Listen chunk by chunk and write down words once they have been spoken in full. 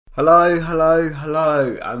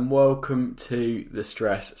Hello, and welcome to the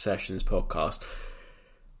Stress Sessions podcast.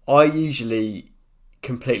 I usually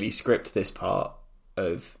completely script this part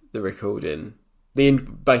of the recording.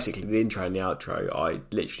 Basically, the intro and the outro, I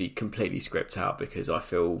literally completely script out because I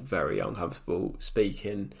feel very uncomfortable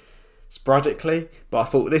speaking sporadically. But I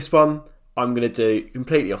thought this one I'm going to do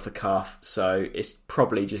completely off the cuff, so it's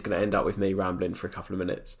probably just going to end up with me rambling for a couple of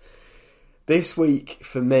minutes. This week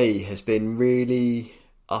for me has been really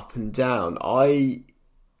up and down. I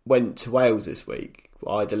went to Wales this week.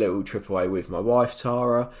 I had a little trip away with my wife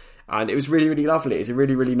Tara, and it was really, really lovely. It was a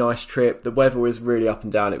really, really nice trip. The weather was really up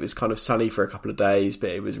and down. It was kind of sunny for a couple of days,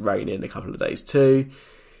 but it was raining a couple of days too.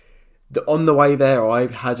 On the way there, I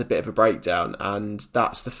had a bit of a breakdown, and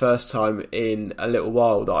that's the first time in a little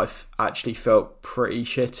while that I've actually felt pretty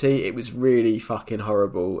shitty. It was really fucking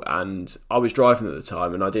horrible, and I was driving at the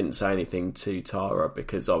time, and I didn't say anything to Tara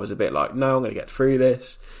because I was a bit like, no, I'm going to get through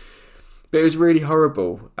this. But it was really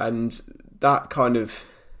horrible, and that kind of,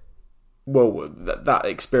 that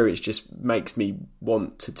experience just makes me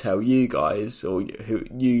want to tell you guys, or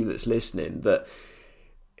you that's listening, that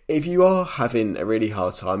if you are having a really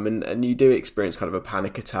hard time and you do experience kind of a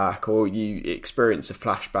panic attack, or you experience a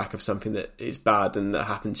flashback of something that is bad and that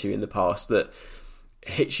happened to you in the past that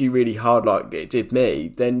hits you really hard like it did me,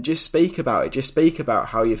 then just speak about it. Just speak about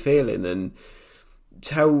how you're feeling and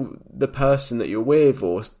tell the person that you're with,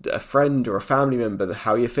 or a friend or a family member,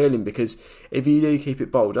 how you're feeling, because if you do keep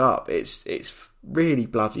it bottled up, it's really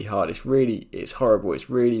bloody hard. It's horrible. It's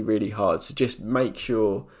really, really hard. So just make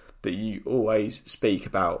sure that you always speak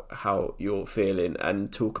about how you're feeling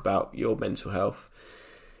and talk about your mental health.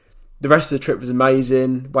 The rest of the trip was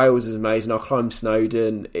amazing. Wales was amazing. I climbed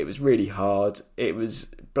Snowdon. It was really hard. It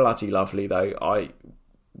was bloody lovely though. I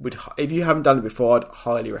would, if you haven't done it before, I'd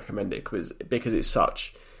highly recommend it because it's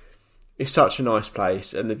such a nice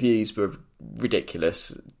place and the views were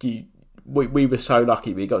ridiculous. We were so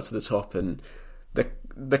lucky. We got to the top and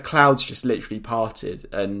the clouds just literally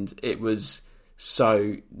parted, and it was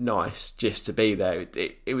so nice just to be there.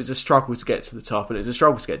 It was a struggle to get to the top, and it was a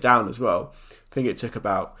struggle to get down as well. I think it took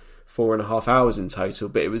about 4.5 hours in total,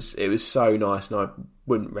 but it was so nice, and I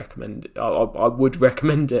wouldn't recommend it. I would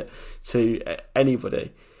recommend it to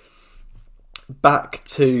anybody. Back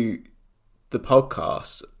to the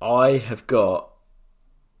podcast, I have got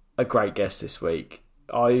a great guest this week.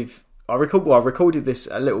 I recorded this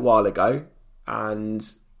a little while ago,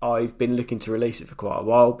 and I've been looking to release it for quite a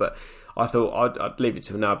while, but I thought I'd leave it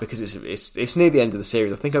till now because it's near the end of the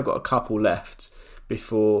series. I think I've got a couple left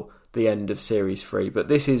before the end of series 3, but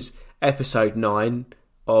this is episode 9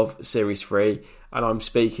 of series 3, and I'm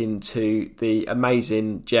speaking to the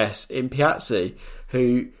amazing Jess Impiazzi,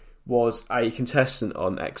 who was a contestant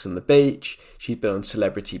on X on the Beach. She's been on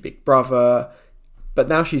Celebrity Big Brother, but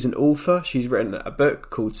now she's an author. She's written a book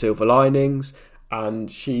called Silver Linings,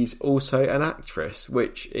 and she's also an actress,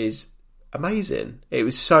 which is amazing. It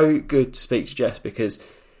was so good to speak to Jess because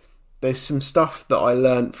there's some stuff that I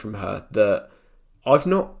learned from her that I've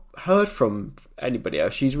not heard from anybody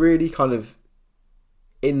else. She's really kind of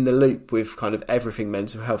in the loop with kind of everything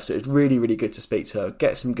mental health, so it's really, really good to speak to her,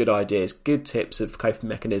 get some good ideas, good tips of coping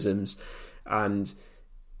mechanisms, and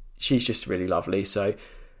she's just really lovely. So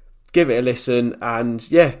give it a listen, and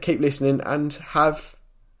yeah, keep listening and have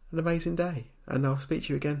an amazing day. And I'll speak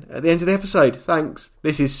to you again at the end of the episode. Thanks.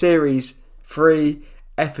 This is series 3,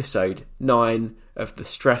 episode 9 of the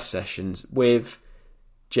Stress Sessions with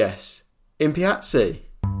Jess Impiazzi.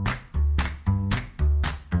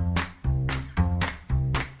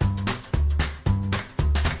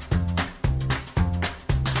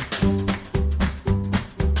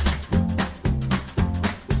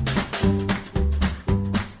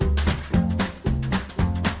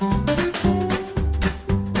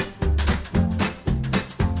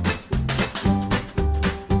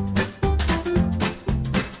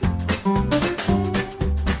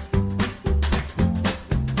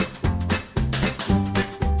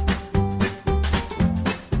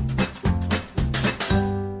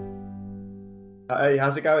 Hey,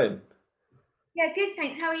 how's it going? Yeah, good,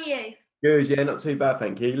 thanks. How are you? Good, yeah, not too bad,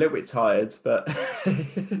 thank you. A little bit tired, but...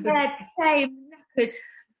 Yeah, same. Knackered.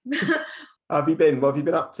 How have you been? What have you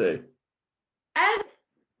been up to?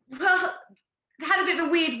 Well, I had a bit of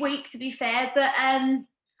a weird week, to be fair, but I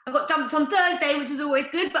got dumped on Thursday, which is always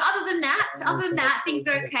good. But other than that, things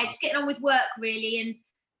are okay. Just getting on with work, really, and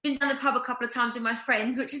been down the pub a couple of times with my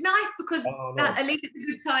friends, which is nice because at least it's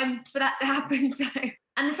a good time for that to happen. So,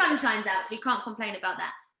 and the sun shines out, so you can't complain about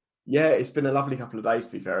that. Yeah, it's been a lovely couple of days,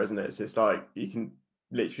 to be fair, isn't it? So it's like you can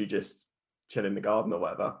literally just chill in the garden or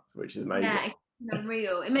whatever, which is amazing. Yeah, it's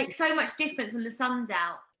unreal. It makes so much difference when the sun's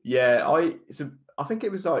out. Yeah, I think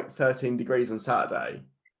it was like 13 degrees on Saturday,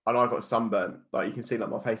 and I got sunburnt. Like you can see, like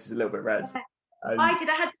my face is a little bit red. And I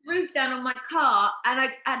had the roof down on my car, and I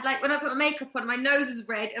had, like, when I put my makeup on, my nose was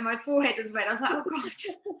red and my forehead was red. I was like, oh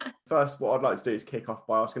god. first, what I'd like to do is kick off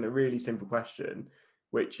by asking a really simple question,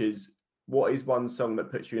 which is, what is one song that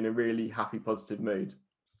puts you in a really happy, positive mood?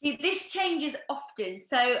 See, this changes often.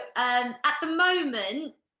 So at the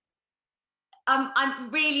moment, I'm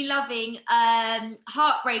really loving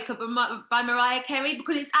Heartbreaker by Mariah Carey,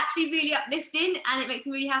 because it's actually really uplifting and it makes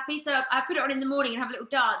me really happy. So I put it on in the morning and have a little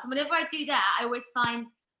dance. And whenever I do that, I always find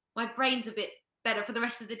my brain's a bit better for the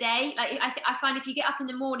rest of the day. Like I find if you get up in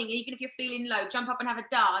the morning, and even if you're feeling low, jump up and have a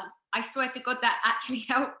dance, I swear to God that actually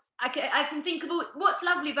helps. I can think of what's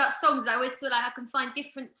lovely about songs is I always feel like I can find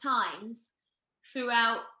different times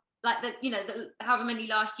throughout, like, the however many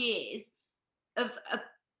last years, of a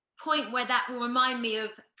point where that will remind me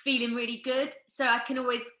of feeling really good, so I can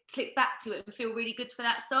always click back to it and feel really good for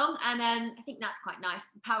that song. And I think that's quite nice,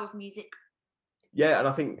 the power of music. Yeah, and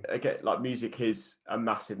I think again, like music is a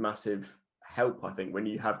massive, massive help. I think when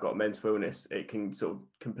you have got mental illness, it can sort of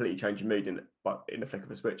completely change your mood in the flick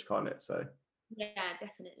of a switch, can't it? So Yeah,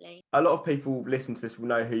 definitely. a lot of people listen to this will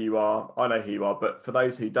know who you are. I know who you are, but for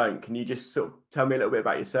those who don't, can you just sort of tell me a little bit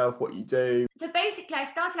about yourself, what you do? So basically, I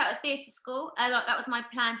started out at theatre school. That was my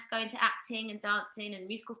plan, to go into acting and dancing and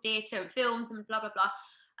musical theatre and films and blah blah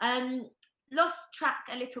blah. Lost track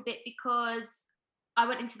a little bit because I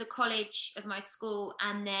went into the college of my school,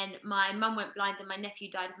 and then my mum went blind and my nephew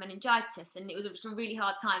died of meningitis, and it was just a really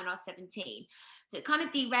hard time when I was 17. So it kind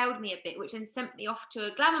of derailed me a bit, which then sent me off to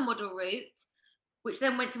a glamour model route, which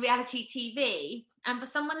then went to reality TV. And for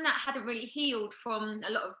someone that hadn't really healed from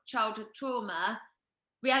a lot of childhood trauma,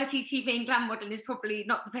 reality TV and glam modeling is probably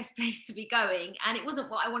not the best place to be going. And it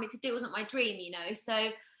wasn't what I wanted to do, it wasn't my dream, So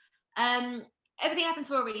everything happens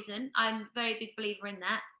for a reason. I'm a very big believer in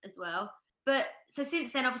that as well. But so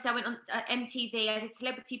since then, obviously, I went on MTV. I did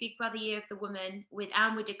Celebrity Big Brother Year of the Woman with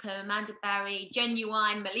Anne Whitaker, Amanda Barry,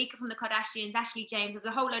 Genuine, Malika from the Kardashians, Ashley James. There's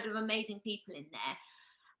a whole load of amazing people in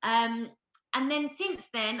there. And then since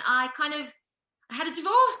then, I had a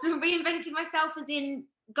divorce and reinvented myself, as in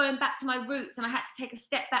going back to my roots, and I had to take a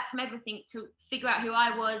step back from everything to figure out who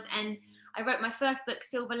I was. And I wrote my first book,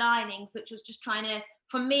 Silver Linings, which was just trying to,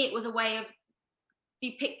 for me, it was a way of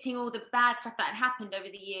depicting all the bad stuff that had happened over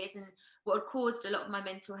the years and what had caused a lot of my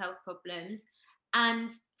mental health problems,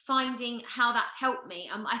 and finding how that's helped me.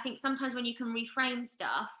 I think sometimes when you can reframe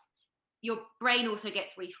stuff, your brain also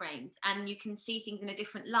gets reframed and you can see things in a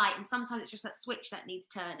different light. And sometimes it's just that switch that needs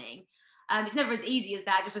turning. It's never as easy as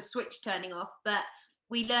that, just a switch turning off, but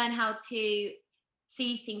we learn how to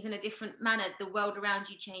see things in a different manner. The world around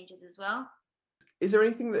you changes as well. Is there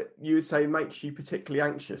anything that you would say makes you particularly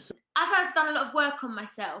anxious? As I've done a lot of work on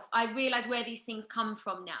myself, I realise where these things come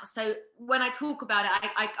from now. So when I talk about it,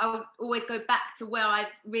 I always go back to where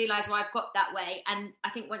I've realised why I've got that way. And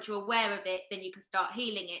I think once you're aware of it, then you can start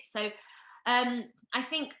healing it. So I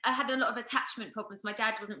think I had a lot of attachment problems. My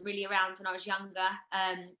dad wasn't really around when I was younger.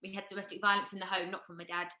 We had domestic violence in the home, not from my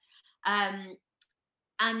dad.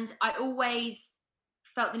 And I always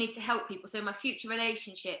felt the need to help people. So in my future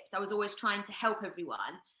relationships, I was always trying to help everyone.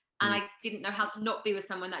 And I didn't know how to not be with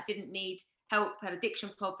someone that didn't need help, had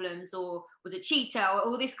addiction problems, or was a cheater, or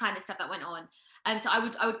all this kind of stuff that went on. So I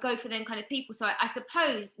would go for them kind of people. So I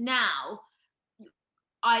suppose now,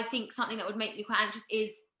 I think something that would make me quite anxious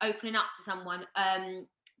is opening up to someone,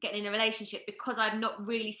 getting in a relationship, because I've not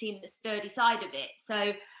really seen the sturdy side of it.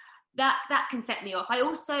 So that can set me off. I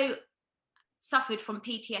also suffered from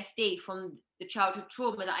PTSD from the childhood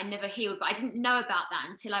trauma that I never healed, but I didn't know about that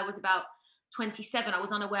until I was about 27. I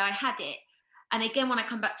was unaware I had it. And again, when I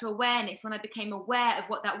come back to awareness, when I became aware of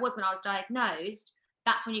what that was when I was diagnosed,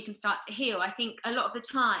 that's when you can start to heal. I think a lot of the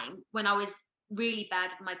time when I was really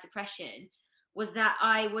bad with my depression was that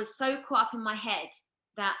I was so caught up in my head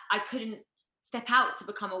that I couldn't step out to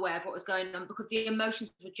become aware of what was going on, because the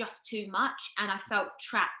emotions were just too much and I felt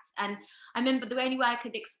trapped. And I remember the only way I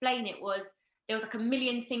could explain it was there was like a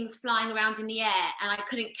million things flying around in the air and I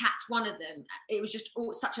couldn't catch one of them. It was just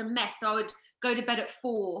such a mess. So I would go to bed at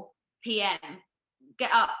 4 p.m,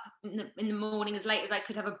 get up in the morning as late as I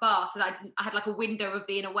could, have a bath, so that I had like a window of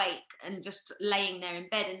being awake and just laying there in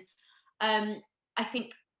bed. And I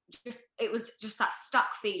think it was just that stuck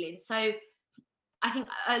feeling. So I think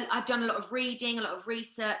I've done a lot of reading, a lot of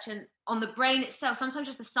research, and on the brain itself, sometimes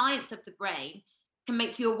just the science of the brain can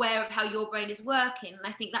make you aware of how your brain is working. And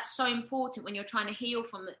I think that's so important when you're trying to heal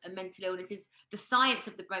from a mental illness, is the science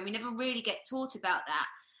of the brain. We never really get taught about that.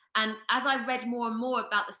 And as I read more and more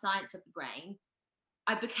about the science of the brain,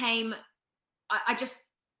 I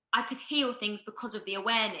I could heal things because of the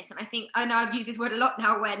awareness. And I know I've used this word a lot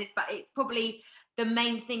now, awareness, but it's probably the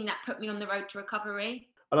main thing that put me on the road to recovery.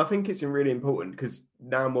 And I think it's really important because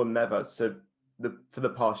now more than ever, for the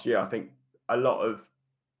past year, I think a lot of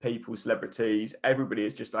people, celebrities, everybody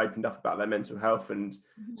has just opened up about their mental health and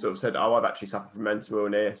sort of said, oh, I've actually suffered from mental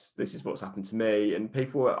illness. This is what's happened to me. And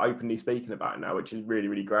people are openly speaking about it now, which is really,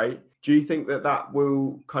 really great. Do you think that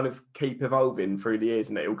will kind of keep evolving through the years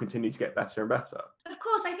and it will continue to get better and better? Of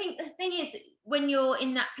course, I think the thing is, when you're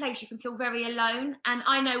in that place, you can feel very alone. And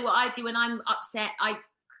I know what I do when I'm upset. I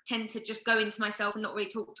tend to just go into myself and not really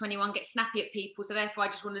talk to anyone, get snappy at people. So therefore, I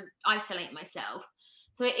just want to isolate myself.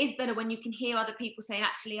 So it is better when you can hear other people saying,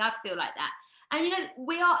 actually, I feel like that. And, you know,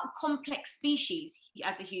 we are a complex species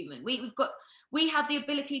as a human. We have the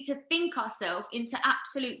ability to think ourselves into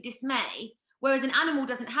absolute dismay, whereas an animal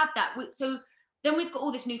doesn't have that. So then we've got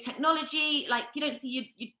all this new technology. Like, you don't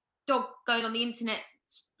see your dog going on the internet,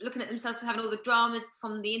 looking at themselves for having all the dramas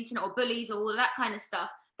from the internet or bullies or all of that kind of stuff.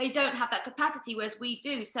 They don't have that capacity, whereas we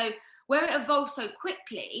do. So where it evolves so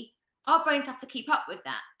quickly, our brains have to keep up with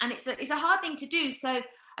that. And it's a hard thing to do. So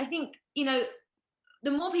I think, you know, the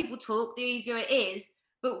more people talk, the easier it is.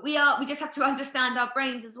 But we just have to understand our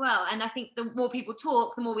brains as well. And I think the more people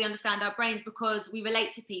talk, the more we understand our brains, because we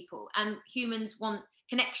relate to people and humans want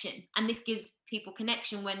connection. And this gives people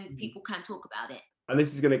connection when people can talk about it. And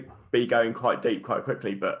this is going to be going quite deep quite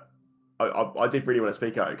quickly, but I did really want to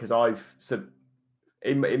speak out because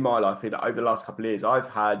in my life, over the last couple of years, I've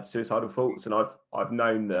had suicidal thoughts, and I've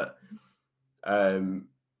known that. I don't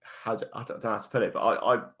know how to put it, but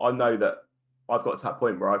I know that I've got to that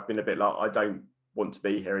point where I've been a bit like, I don't want to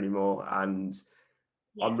be here anymore, and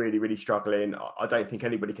I'm really, really struggling. I don't think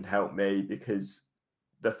anybody can help me because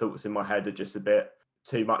the thoughts in my head are just a bit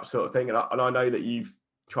too much, sort of thing. And I know that you've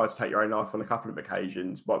tried to take your own life on a couple of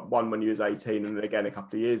occasions, but one when you was 18 and then again a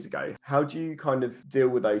couple of years ago. How do you kind of deal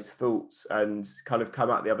with those thoughts and kind of come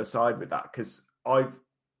out the other side with that? Because I've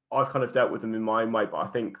kind of dealt with them in my own way, but I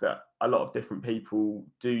think that a lot of different people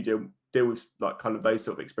do deal with like kind of those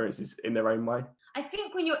sort of experiences in their own way. I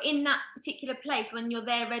think when you're in that particular place, when you're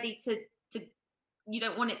there ready to you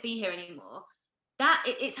don't want to be here anymore, that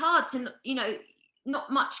it's hard to, you know, not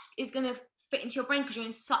much is going to fit into your brain because you're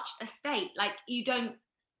in such a state. Like you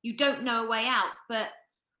don't know a way out. But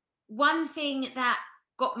one thing that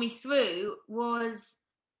got me through was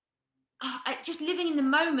just living in the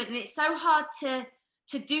moment. And it's so hard to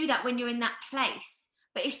do that when you're in that place.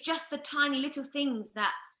 But it's just the tiny little things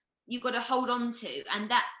that you've got to hold on to.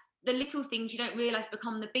 And that the little things you don't realize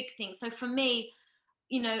become the big things. So for me,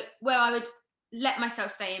 you know, where I would let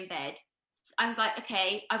myself stay in bed, I was like,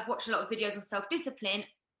 okay, I've watched a lot of videos on self-discipline.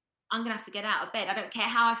 I'm going to have to get out of bed. I don't care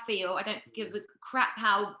how I feel. I don't give a crap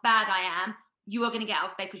how bad I am. You are going to get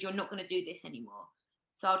out of bed because you're not going to do this anymore.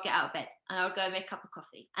 So I would get out of bed and I would go and make a cup of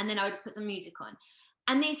coffee. And then I would put some music on.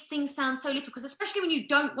 And these things sound so little because especially when you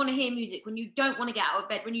don't want to hear music, when you don't want to get out of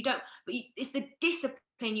bed, it's the discipline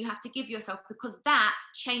you have to give yourself, because that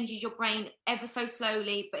changes your brain ever so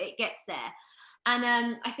slowly, but it gets there.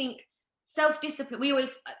 And I think self-discipline,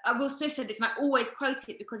 Will Smith said this and I always quote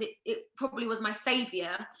it because it probably was my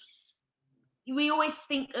savior. We always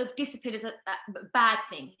think of discipline as a bad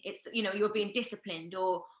thing. It's, you know, you're being disciplined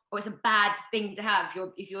or it's a bad thing to have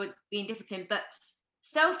if you're being disciplined. But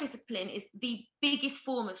self-discipline is the biggest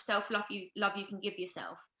form of self-love you can give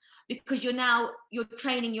yourself, because you're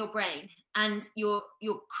training your brain and you're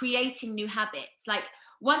creating new habits. Like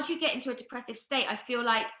once you get into a depressive state, I feel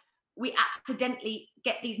like we accidentally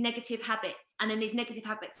get these negative habits, and then these negative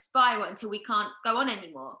habits spiral until we can't go on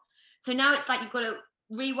anymore. So now it's like you've got to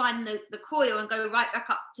rewind the coil and go right back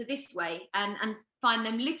up to this way and find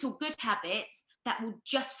them little good habits that will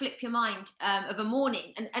just flip your mind of a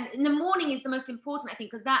morning. And in the morning is the most important, I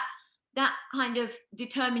think, because that kind of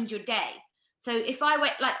determines your day. So if I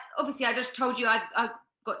went, like, obviously I just told you I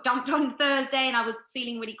got dumped on Thursday and I was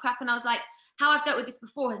feeling really crap, and I was like, how I've dealt with this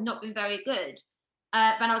before has not been very good.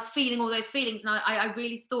 But I was feeling all those feelings, and I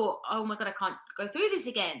really thought, oh my God, I can't go through this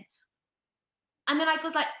again. And then I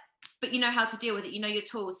was like, but you know how to deal with it, you know your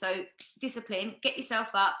tools. So discipline, get yourself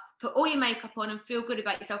up, put all your makeup on and feel good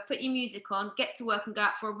about yourself, put your music on, get to work and go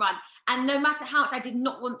out for a run. And no matter how much I did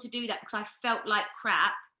not want to do that because I felt like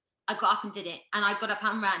crap, I got up and did it. And I got up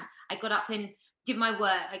and ran. I got up and did my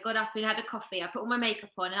work. I got up and had a coffee. I put all my makeup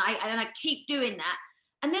on, and I keep doing that.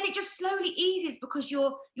 And then it just slowly eases because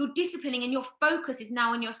you're disciplining and your focus is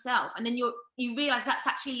now on yourself. And then you realize that's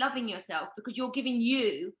actually loving yourself, because you're giving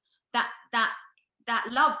you that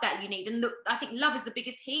love that you need. And I think love is the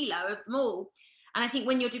biggest healer of them all. And I think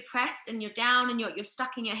when you're depressed and you're down and you're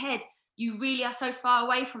stuck in your head, you really are so far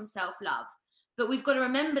away from self-love. But we've got to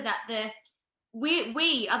remember that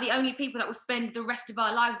we are the only people that will spend the rest of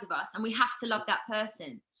our lives with us, and we have to love that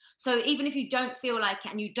person. So even if you don't feel like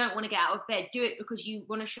it and you don't want to get out of bed, do it because you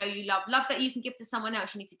want to show you love that you can give to someone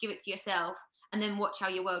else. You need to give it to yourself, and then watch how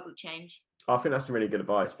your world will change. I think that's some really good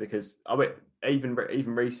advice, because I mean, even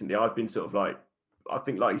recently, I've been sort of like, I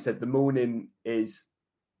think, like you said, the morning is,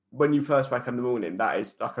 when you first wake up in the morning, that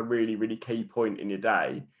is like a really, really key point in your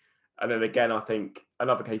day. And then again, I think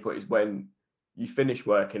another key point is when you finish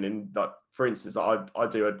working. And like, for instance, I'm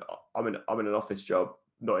in an office job,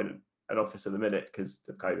 not in an office at the minute because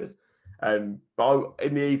of COVID. But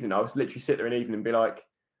in the evening, I was literally sit there in the evening and be like,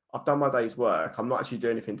 I've done my day's work. I'm not actually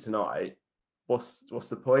doing anything tonight. What's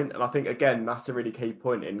the point? And I think, again, that's a really key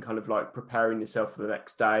point in kind of like preparing yourself for the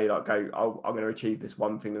next day. Like, I'm going to achieve this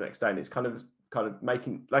one thing the next day. And it's kind of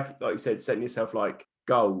making, like you said, setting yourself like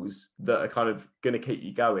goals that are kind of going to keep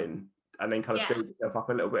you going, and then kind of build yourself up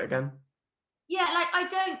a little bit again. Yeah, like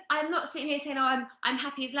I'm not sitting here saying, oh, I'm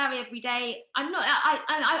happy as Larry every day. I'm not.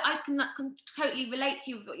 I can totally relate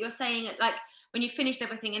to you with what you're saying. Like when you finished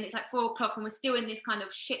everything and it's like 4:00 and we're still in this kind of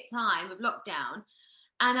shit time of lockdown,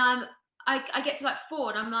 and I get to like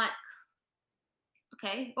 4 and I'm like,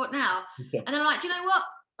 okay, what now? Yeah. And I'm like, do you know what?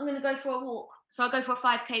 I'm going to go for a walk. So I go for a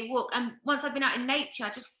 5K walk. And once I've been out in nature,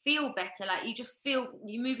 I just feel better. Like you just feel,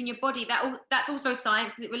 you moving your body. That's also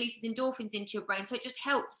science because it releases endorphins into your brain. So it just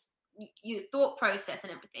helps your thought process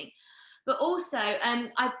and everything. But also,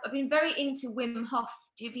 I've been very into Wim Hof.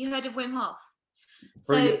 Have you heard of Wim Hof?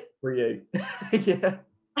 For you. Yeah.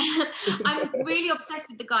 I'm really obsessed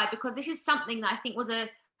with the guy because this is something that I think was a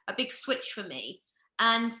big switch for me.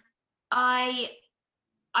 And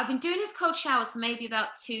I've been doing his cold showers for maybe about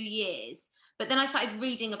 2 years, but then I started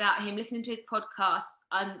reading about him, listening to his podcast.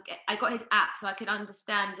 I got his app so I could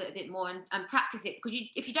understand it a bit more and practice it, because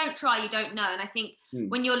if you don't try, you don't know. And I think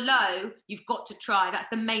when you're low, you've got to try. That's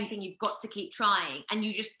the main thing. You've got to keep trying, and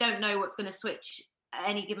you just don't know what's going to switch at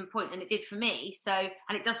any given point. And it did for me. So,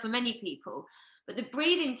 and it does for many people. But the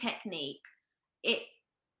breathing technique, it's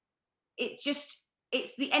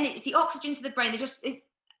the oxygen to the brain.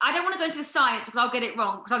 I don't want to go into the science because I'll get it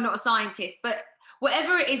wrong because I'm not a scientist, but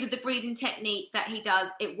whatever it is with the breathing technique that he does,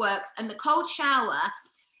 it works. And the cold shower,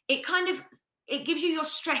 it gives you your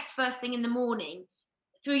stress first thing in the morning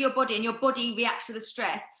through your body, and your body reacts to the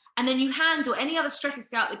stress. And then you handle any other stresses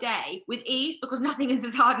throughout the day with ease, because nothing is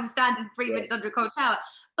as hard as standing 3 minutes under a cold shower.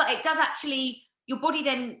 But it does actually, your body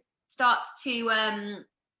then starts to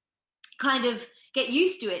kind of get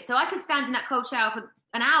used to it. So I could stand in that cold shower for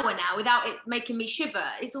an hour now without it making me shiver.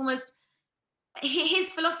 It's almost, his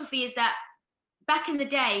philosophy is that back in the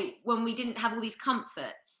day when we didn't have all these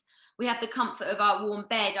comforts, we had the comfort of our warm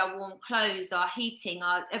bed, our warm clothes, our heating,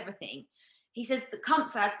 our everything. He says the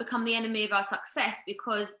comfort has become the enemy of our success,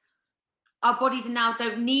 because our bodies now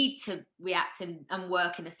don't need to react and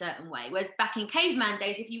work in a certain way. Whereas back in caveman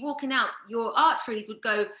days, if you're walking out, your arteries would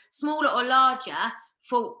go smaller or larger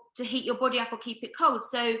to heat your body up or keep it cold.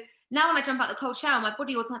 So now when I jump out the cold shower, my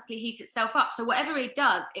body automatically heats itself up. So whatever it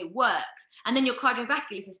does, it works. And then your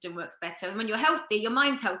cardiovascular system works better. And when you're healthy, your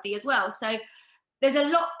mind's healthy as well. So there's a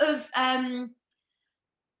lot of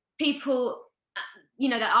people,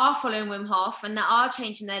 that are following Wim Hof and that are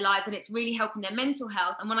changing their lives, and it's really helping their mental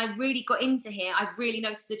health. And when I really got into here, I've really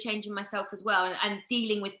noticed a change in myself as well, and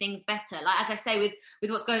dealing with things better. Like, as I say,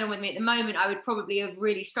 with what's going on with me at the moment, I would probably have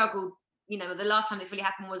really struggled. The last time this really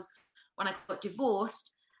happened was when I got divorced.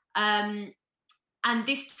 And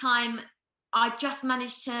this time I just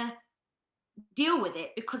managed to deal with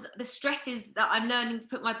it, because the stresses that I'm learning to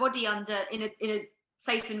put my body under in a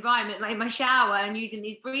safe environment, like in my shower and using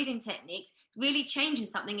these breathing techniques, it's really changing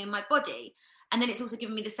something in my body. And then it's also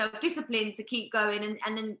given me the self-discipline to keep going.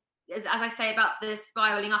 And then, as I say about the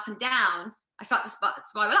spiraling up and down, I start to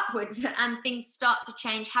spiral upwards, and things start to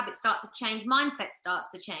change, habits start to change, mindset starts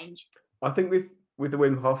to change. I think with the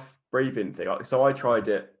Wim Hof breathing thing, so I tried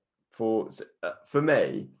it for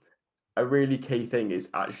me. A really key thing is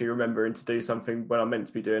actually remembering to do something when I'm meant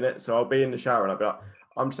to be doing it. So I'll be in the shower and I'll be like,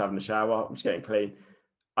 I'm just having a shower, I'm just getting clean.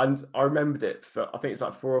 And I remembered it for, I think it's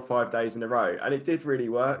like 4 or 5 days in a row, and it did really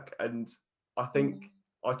work. And I think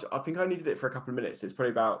I only did it for a couple of minutes. It's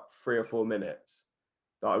probably about 3 or 4 minutes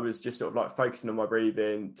that I was just sort of like focusing on my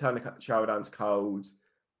breathing, turn the shower down to cold,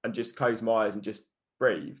 and just close my eyes and just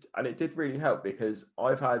breathed. And it did really help, because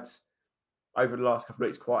I've had, over the last couple of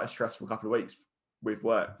weeks, quite a stressful couple of weeks with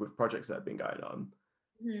work, with projects that have been going on.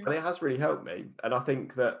 And it has really helped me. And I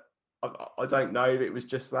think that, I don't know if it was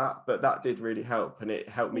just that, but that did really help. And it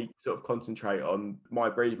helped me sort of concentrate on my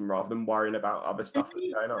breathing rather than worrying about other stuff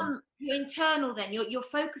that's going on. Your internal, then, you're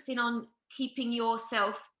focusing on keeping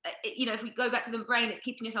yourself if we go back to the brain, it's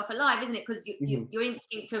keeping yourself alive, isn't it? Because your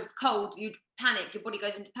instinct of cold, you'd panic, your body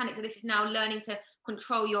goes into panic. So this is now learning to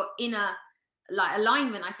control your inner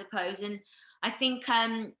alignment, I suppose. And I think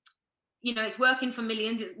it's working for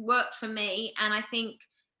millions. It's worked for me, and I think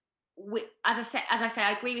as I say,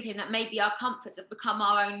 I agree with him that maybe our comforts have become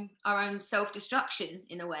our own self-destruction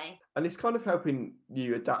in a way. And it's kind of helping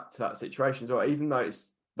you adapt to that situation as well, even though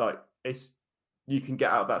it's you can get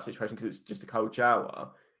out of that situation because it's just a cold shower.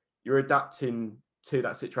 You're adapting to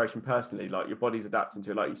that situation personally, like your body's adapting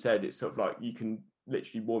to it. Like you said, it's sort of like you can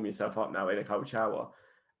literally warm yourself up now in a cold shower.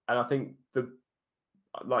 And I think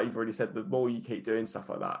like you've already said, the more you keep doing stuff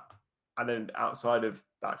like that, and then outside of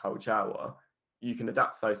that cold shower, you can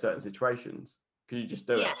adapt to those certain situations because you just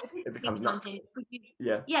do it. It becomes natural.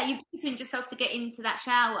 You discipline yourself to get into that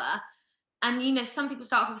shower. And, some people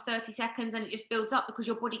start off with 30 seconds and it just builds up because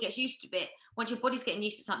your body gets used to it. Once your body's getting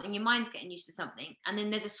used to something, your mind's getting used to something. And then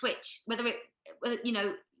there's a switch, whether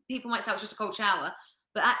people might say it's just a cold shower,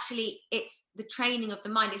 but actually it's the training of the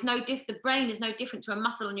mind. It's the brain is no different to a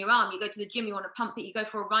muscle on your arm. You go to the gym, you want to pump it, you go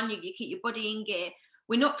for a run, you keep your body in gear.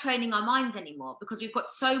 We're not training our minds anymore because we've got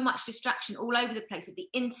so much distraction all over the place with the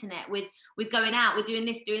internet, with going out, with doing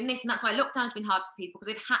this. And that's why lockdown's been hard for people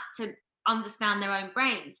because they've had to understand their own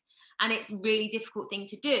brains. And it's a really difficult thing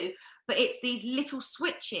to do. But it's these little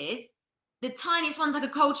switches, the tiniest ones, like a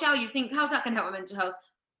cold shower, you think, how's that going to help my mental health?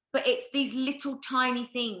 But it's these little tiny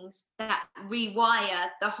things that rewire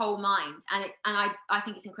the whole mind. And I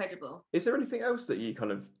think it's incredible. Is there anything else that you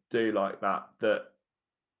kind of do like that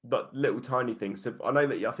little tiny things? So I know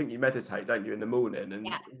that I think you meditate, don't you, in the morning? And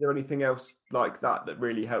is there anything else like that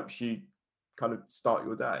really helps you kind of start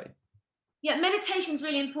your day? Yeah, meditation is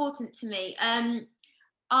really important to me.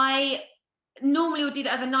 I normally would do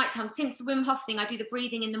that over night time. Since the Wim Hof thing, I do the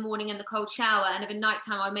breathing in the morning and the cold shower, and over night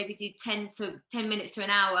time I maybe do 10 minutes to an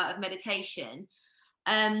hour of meditation.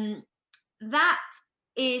 That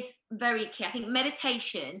is very key. I think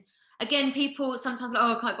meditation, again, people sometimes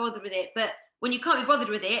I can't bother with it, but when you can't be bothered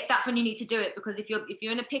with it, that's when you need to do it, because if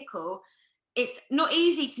you're in a pickle, it's not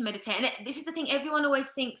easy to meditate. And this is the thing, everyone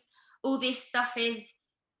always thinks all this stuff is,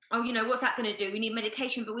 what's that going to do? We need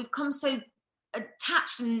medication, but we've come so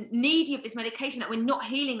attached and needy of this medication that we're not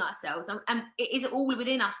healing ourselves, and it is all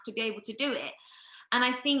within us to be able to do it. And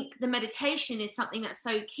I think the meditation is something that's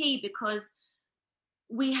so key because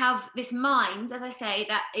we have this mind, as I say,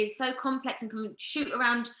 that is so complex and can shoot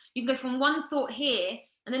around. You can go from one thought here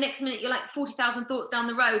and the next minute you're like 40,000 thoughts down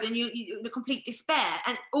the road and you're in complete despair,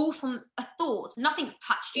 and all from a thought. Nothing's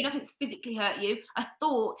touched you, nothing's physically hurt you. A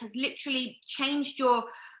thought has literally changed your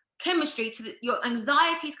chemistry to your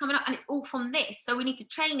anxiety's coming up, and it's all from this. So we need to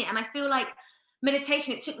train it. And I feel like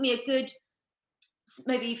meditation, it took me a good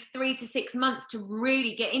maybe 3 to 6 months to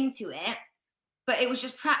really get into it, but it was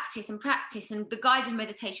just practice. And the guided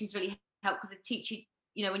meditations really help because they teach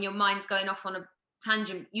you, when your mind's going off on a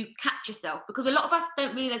tangent, you catch yourself, because a lot of us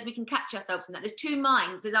don't realize we can catch ourselves in that. There's two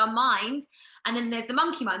minds. There's our mind, and then there's the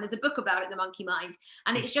monkey mind. There's a book about it, the monkey mind,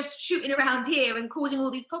 and it's just shooting around here and causing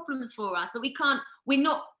all these problems for us. But we're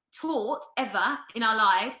not taught ever in our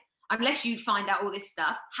lives, unless you find out all this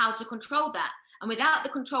stuff, how to control that. And without the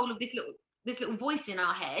control of this little voice in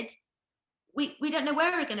our head, we don't know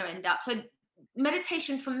where we're going to end up. So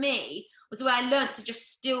meditation for me was where I learned to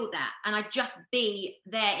just still that, and I just be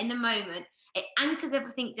there in the moment. It anchors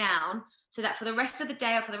everything down so that for the rest of the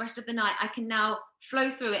day or for the rest of the night, I can now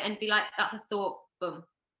flow through it and be like, that's a thought, boom,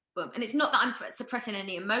 boom. And it's not that I'm suppressing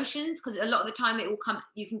any emotions, because a lot of the time it will come,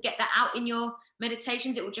 you can get that out in your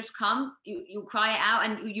meditations. It will just come, you'll cry it out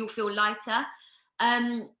and you'll feel lighter.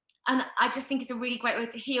 And I just think it's a really great way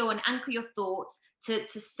to heal and anchor your thoughts, to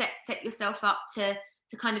set yourself up to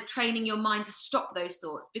kind of training your mind to stop those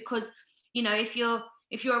thoughts. Because, if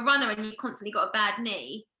you're a runner and you've constantly got a bad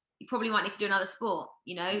knee, you probably might need to do another sport,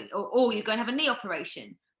 or you're going to have a knee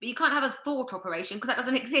operation, but you can't have a thought operation because that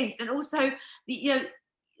doesn't exist. And also,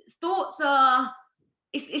 thoughts are,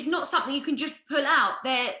 it's not something you can just pull out.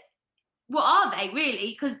 What are they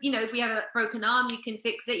really? Because, if we have a broken arm, you can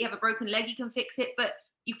fix it. You have a broken leg, you can fix it, but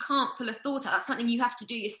you can't pull a thought out. That's something you have to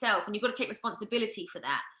do yourself, and you've got to take responsibility for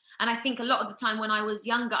that. And I think a lot of the time when I was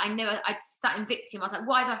younger, I'd sat in victim. I was like,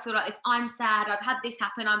 why do I feel like this? I'm sad. I've had this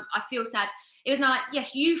happen. I feel sad. It was now like,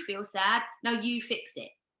 yes, you feel sad. Now you fix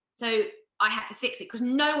it. So I had to fix it because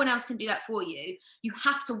no one else can do that for you. You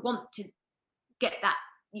have to want to get that.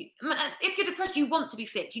 If you're depressed, you want to be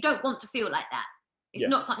fixed. You don't want to feel like that. It's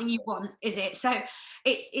not something you want, is it? So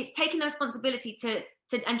it's taking the responsibility to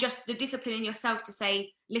and just the discipline in yourself to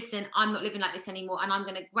say, listen, I'm not living like this anymore, and I'm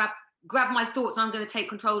going to grab my thoughts and I'm going to take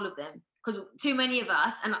control of them. Because too many of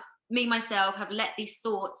us, and me myself have let these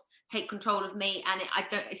thoughts take control of me, and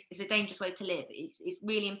it's a dangerous way to live. It's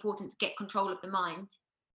really important to get control of the mind.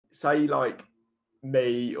 Say like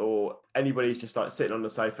me or anybody who's just like sitting on the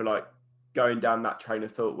sofa, like going down that train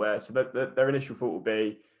of thought where their initial thought will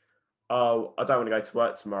be, oh, I don't want to go to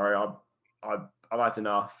work tomorrow. I've had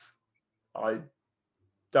enough. I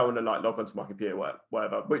don't want to like log onto my computer,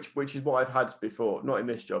 whatever. Which is what I've had before, not in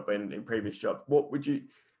this job, but in previous jobs.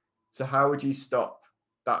 How would you stop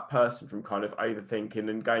that person from kind of overthinking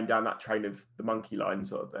and going down that train of the monkey line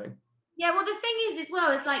sort of thing? Yeah, well, the thing is as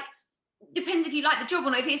well, it's like, depends if you like the job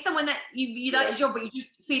or not. If it's someone that you like the job but you're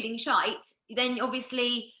just feeling shite, then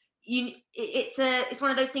obviously it's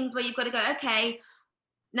one of those things where you've got to go, okay,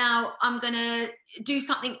 now I'm gonna do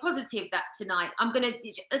something positive that tonight. I'm gonna,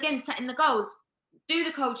 again, setting the goals, do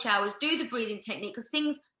the cold showers, do the breathing technique,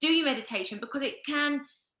 do your meditation, because it can,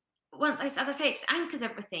 as I say, it anchors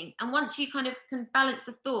everything. And once you kind of can balance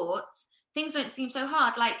the thoughts, things don't seem so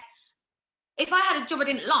hard. Like if I had a job I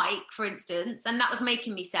didn't like, for instance, and that was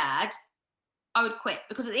making me sad, I would quit,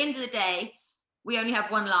 because at the end of the day, we only have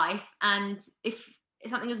one life. And if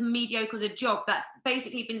something as mediocre as a job, that's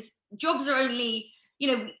basically been, jobs are only,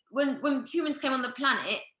 when humans came on the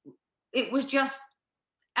planet, it was just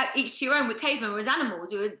each to your own. With cavemen, we were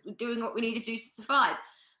animals, we were doing what we needed to do to survive.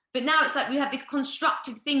 But now it's like we have this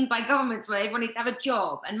constructed thing by governments where everyone needs to have a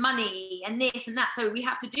job and money and this and that. So we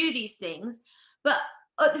have to do these things. But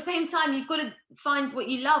at the same time, you've got to find what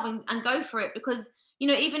you love and go for it, because,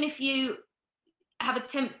 even if you have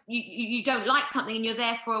you don't like something and you're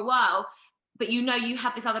there for a while, but you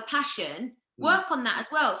have this other passion, work on that as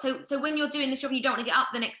well. So when you're doing this job and you don't want to get up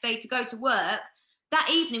the next day to go to work, that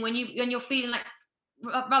evening when you're feeling like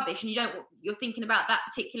rubbish and you're thinking about that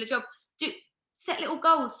particular job, set little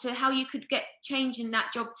goals to how you could get changing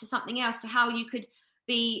that job to something else, to how you could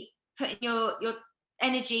be putting your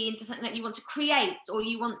energy into something that you want to create or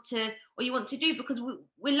you want to do, because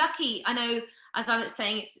we're lucky. I know, as I was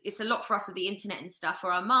saying, it's a lot for us with the internet and stuff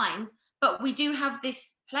for our minds, but we do have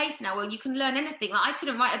this place now where you can learn anything. Like I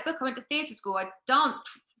couldn't write a book. I went to theatre school. I danced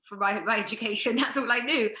for my education. That's all I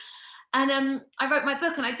knew. And I wrote my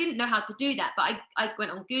book, and I didn't know how to do that, but I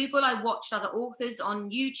went on Google, I watched other authors on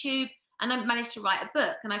YouTube, and I managed to write a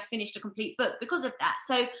book, and I finished a complete book because of that.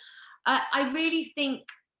 So I really think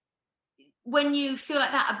when you feel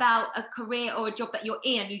like that about a career or a job that you're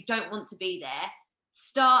in and you don't want to be there,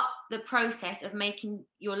 start the process of making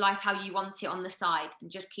your life how you want it on the side,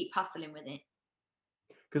 and just keep hustling with it.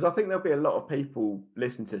 Because I think there'll be a lot of people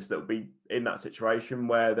listening to this that will be in that situation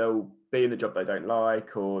where they'll be in a job they don't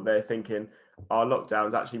like, or they're thinking, our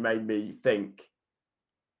lockdown's actually made me think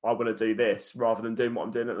I want to do this rather than doing what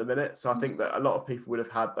I'm doing at the minute. So I think that a lot of people would have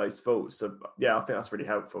had those thoughts. So yeah, I think that's really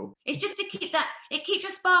helpful. It's just to keep that, it keeps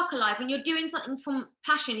your spark alive. When you're doing something from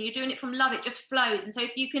passion, you're doing it from love, it just flows. And so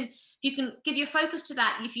if you can give your focus to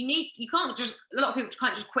that, if you need, you can't just, a lot of people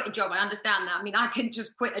can't just quit a job. I understand that. I mean, I can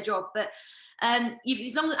just quit a job, but as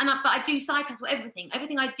long as, but I do side hustle everything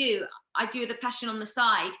I do with a passion on the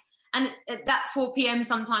side. And at that 4 p.m.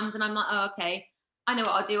 sometimes, and I'm like, oh, okay, I know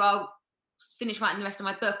what I'll do. I'll finish writing the rest of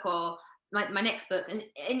my book or my next book. And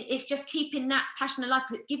it's just keeping that passion alive,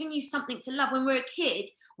 because it's giving you something to love. When we were a kid,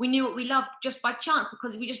 we knew what we loved just by chance,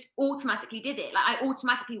 because we just automatically did it. Like I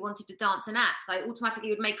automatically wanted to dance and act. I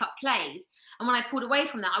automatically would make up plays. And when I pulled away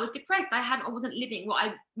from that, I was depressed. I wasn't living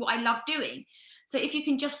what I loved doing. So if you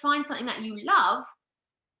can just find something that you love,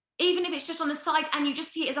 even if it's just on the side and you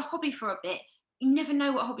just see it as a hobby for a bit, you never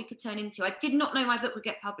know what a hobby could turn into. I did not know my book would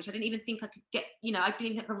get published. I didn't even think I could I didn't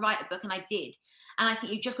even think I could write a book, and I did. And I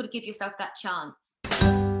think you just got to give yourself that chance.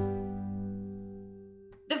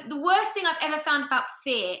 The worst thing I've ever found about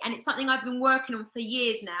fear, and it's something I've been working on for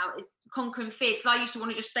years now, is conquering fears. Because I used to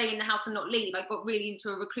want to just stay in the house and not leave. I got really into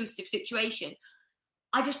a reclusive situation.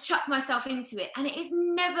 I just chucked myself into it, and it is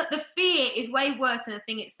never, the fear is way worse than the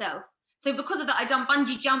thing itself. So because of that, I've done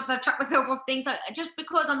bungee jumps, I've chucked myself off things. So just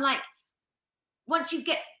because I'm like, once you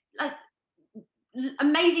get, like,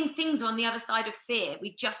 amazing things are on the other side of fear.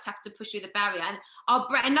 We just have to push through the barrier. And our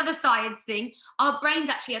brain, another science thing, our brains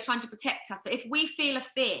actually are trying to protect us. So if we feel a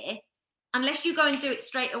fear, unless you go and do it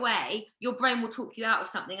straight away, your brain will talk you out of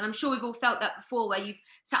something. And I'm sure we've all felt that before, where you've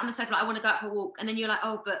sat on the sofa like, I want to go out for a walk, and then you're like,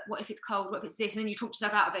 oh, but what if it's cold, what if it's this, and then you talk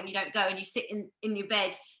yourself out of it and you don't go, and you sit in your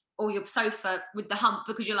bed or your sofa with the hump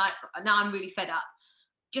because you're like, now I'm really fed up.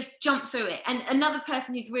 Just jump through it. And another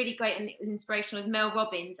person who's really great and is inspirational is Mel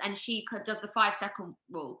Robbins, and she does the 5-second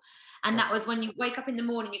rule. And that was when you wake up in the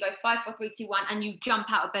morning, you go 5, 4, 3, 2, 1, and you jump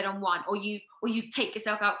out of bed on 1, or you take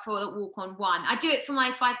yourself out for a walk on 1. I do it for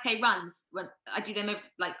my 5K runs when I do them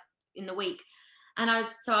in the week, and I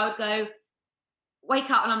would go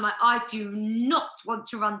wake up and I'm like, I do not want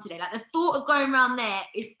to run today. Like the thought of going around there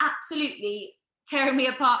is absolutely tearing me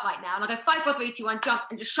apart right now. And I go 5, 4, 3, 2, 1, jump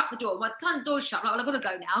and just shut the door. My time the door's shut, I'm like, well, I've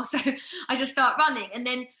got to go now. So I just start running, and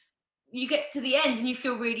then you get to the end and you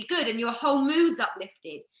feel really good and your whole mood's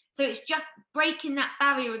uplifted. So it's just breaking that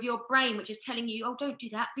barrier of your brain, which is telling you, oh, don't do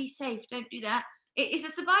that, be safe, don't do that. It's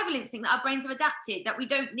a survival instinct that our brains have adapted, that we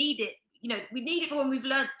don't need it. You know, we need it for when we've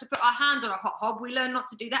learned to put our hand on a hot hob. We learn not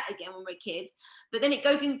to do that again when we're kids. But then it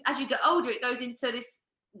goes in, as you get older, it goes into this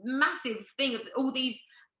massive thing of all these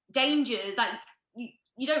dangers. Like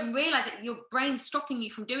you don't realize that your brain's stopping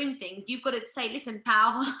you from doing things. You've got to say, listen,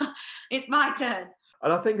 pal, it's my turn.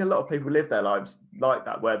 And I think a lot of people live their lives like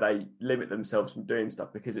that, where they limit themselves from doing stuff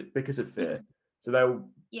because of fear. So they'll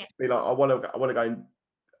be like, I want to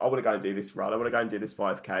go and do this run. I want to go and do this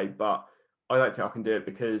 5K, but I don't think I can do it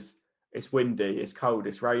because it's windy, it's cold,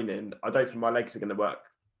 it's raining. I don't think my legs are going to work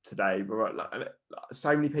today. But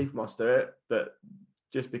so many people must do it, that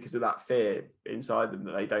just because of that fear inside them,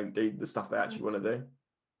 that they don't do the stuff they actually want to do.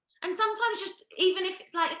 And sometimes just, even if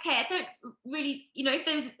it's like, okay, I don't really, you know, if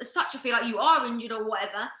there's such a feel like you are injured or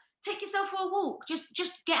whatever, take yourself for a walk.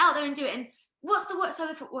 Just get out there and do it. And what's the worst? So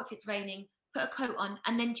what if it's raining? Put a coat on,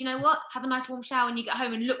 and then do you know what? Have a nice warm shower when you get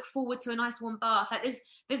home, and look forward to a nice warm bath. Like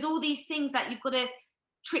there's all these things that you've got to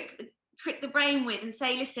trick the brain with, and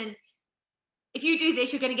say, listen, if you do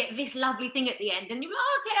this, you're going to get this lovely thing at the end, and you're like,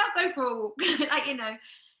 oh, okay, I'll go for a walk. Like, you know,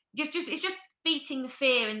 just it's just beating the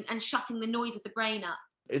fear and shutting the noise of the brain up.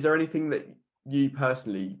 Is there anything that you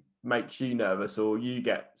personally makes you nervous or you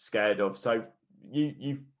get scared of? So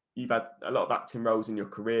you've had a lot of acting roles in your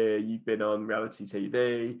career. You've been on reality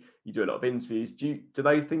TV. You do a lot of interviews. Do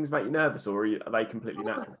those things make you nervous, or are they completely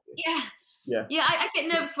natural? Yeah. I get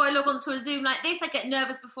nervous before I log onto a Zoom like this. I get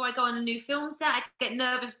nervous before I go on a new film set. I get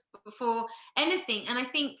nervous before anything. And I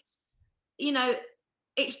think, you know,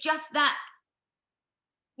 it's just that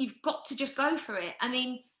you've got to just go for it. I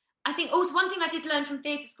mean, I think also one thing I did learn from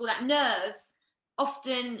theatre school, that nerves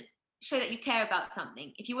often show that you care about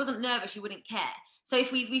something. If you wasn't nervous, you wouldn't care. So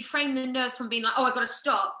if we frame the nerves from being like, oh, I've got to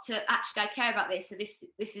stop, to actually I care about this, so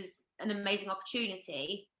this is an amazing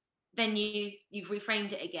opportunity, then you've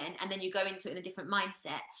reframed it again, and then you go into it in a different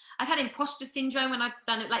mindset. I've had imposter syndrome when I've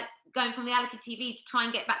done it, like going from reality TV to try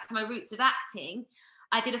and get back to my roots of acting.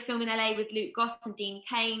 I did a film in LA with Luke Goss and Dean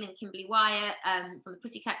Cain and Kimberly Wyatt from the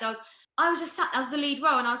Pussycat Dolls. I was just sat, I was the lead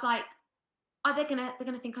role, and I was like, oh, they're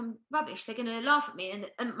gonna think I'm rubbish. They're gonna laugh at me,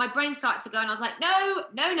 and my brain started to go, and I was like,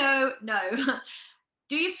 no.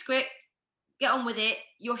 Do your script, get on with it.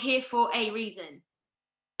 You're here for a reason.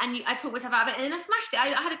 And I talked myself out of it, and then I smashed it.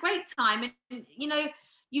 I had a great time, and you know,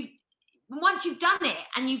 once you've done it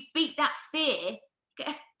and you've beat that fear, get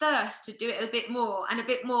a thirst to do it a bit more and a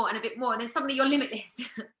bit more and a bit more, and then suddenly you're limitless.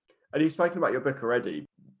 And you've spoken about your book already.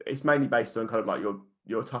 It's mainly based on kind of like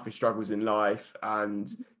your toughest struggles in life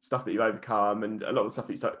and stuff that you've overcome, and a lot of the stuff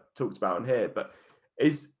that you talked about on here. But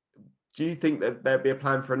do you think that there'd be a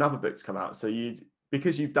plan for another book to come out? So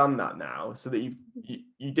because you've done that now, so that you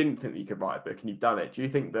didn't think that you could write a book and you've done it, do you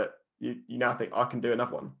think that you now think I can do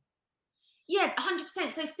another one? Yeah,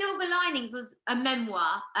 100%. So Silver Linings was a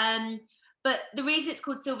memoir, but the reason it's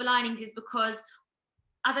called Silver Linings is because,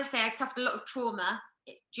 as I say, I'd suffered a lot of trauma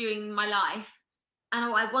during my life, and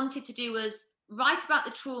what I wanted to do was write about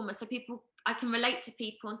the trauma so I can relate to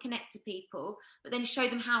people and connect to people, but then show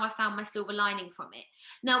them how I found my silver lining from it.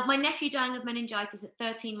 Now, my nephew dying of meningitis at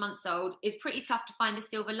 13 months old is pretty tough to find the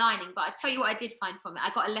silver lining, but I tell you what I did find from it. I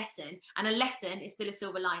got a lesson, and a lesson is still a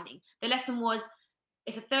silver lining. The lesson was,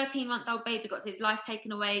 if a 13-month-old baby got his life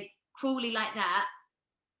taken away cruelly like that,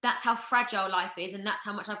 that's how fragile life is, and that's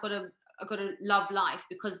how much I've got to love life,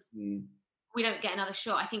 because we don't get another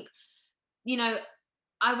shot. I think, you know,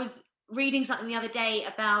 I was reading something the other day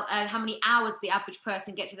about how many hours the average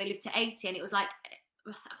person gets if they live to 80, and it was like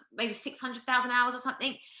maybe 600,000 hours or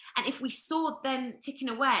something. And if we saw them ticking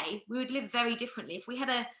away, we would live very differently. If we had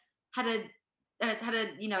a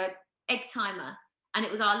you know, an egg timer, and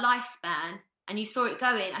it was our lifespan, and you saw it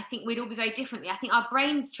going, I think we'd all be very differently. I think our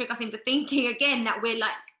brains trick us into thinking again that we're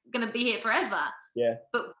like going to be here forever. Yeah,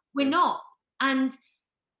 but we're not. And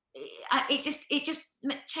it just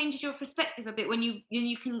changes your perspective a bit when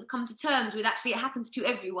you can come to terms with, actually, it happens to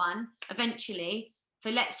everyone eventually, so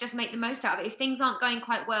let's just make the most out of it. If things aren't going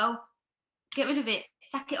quite well, get rid of it,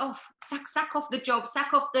 sack it off, sack off the job,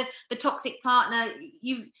 sack off the toxic partner.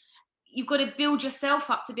 You've got to build yourself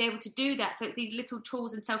up to be able to do that. So it's these little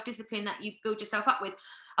tools and self-discipline that you build yourself up with.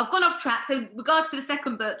 I've gone off track. So in regards to the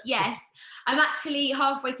second book, yes, I'm actually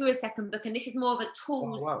halfway through a second book, and this is more of a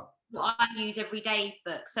tools what I use every day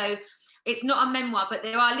book. So it's not a memoir, but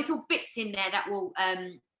there are little bits in there that will,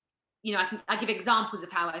 I give examples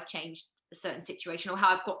of how I've changed a certain situation or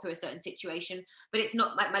how I've got through a certain situation, but it's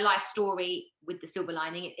not like my life story with the silver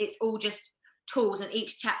lining. It's all just tools, and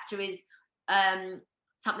each chapter is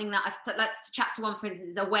something that like chapter 1, for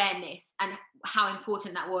instance, is awareness and how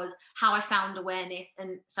important that was, how I found awareness,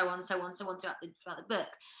 and so on throughout the book.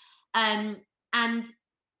 And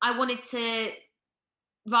I wanted to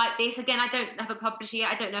write this again. I don't have a publisher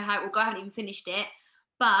yet. I don't know how it will go. I haven't even finished it,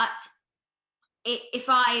 but if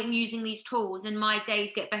I am using these tools and my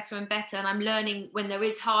days get better and better, and I'm learning when there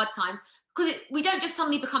is hard times, because we don't just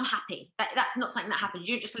suddenly become happy. That's not something that happens.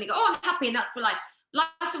 You don't just suddenly go, oh, I'm happy, and that's for life.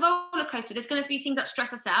 Life's a roller coaster. There's going to be things that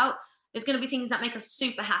stress us out. There's going to be things that make us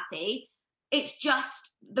super happy. It's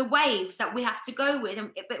just the waves that we have to go with.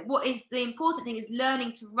 But what is the important thing is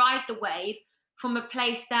learning to ride the wave from a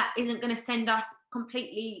place that isn't going to send us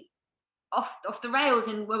completely off the rails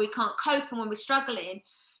and where we can't cope and when we're struggling.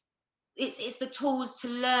 It's the tools to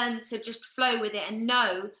learn to just flow with it and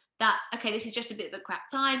know that, okay, this is just a bit of a crap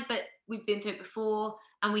time, but we've been through it before,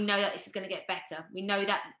 and we know that this is going to get better. We know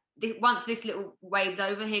that once this little wave's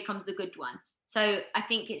over, here comes the good one. So I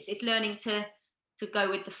think it's learning to go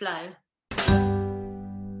with the flow.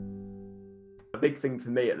 A big thing for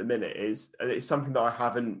me at the minute is, and it's something that I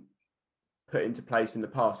haven't put into place in the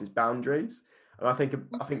past, is boundaries. And I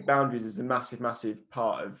think boundaries is a massive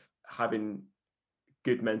part of having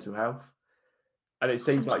good mental health. And it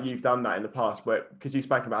seems like you've done that in the past, where, because you've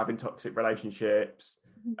spoken about having toxic relationships,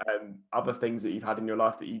 other things that you've had in your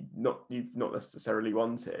life that you've not necessarily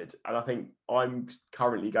wanted. And I think I'm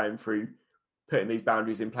currently going through putting these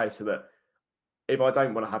boundaries in place so that if I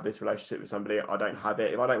don't want to have this relationship with somebody, I don't have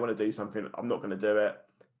it. If I don't want to do something, I'm not going to do it.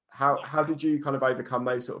 How did you kind of overcome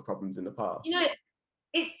those sort of problems in the past?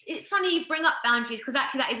 It's funny you bring up boundaries, because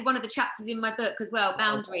actually that is one of the chapters in my book as well.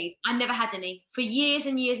 Boundaries. I never had any for years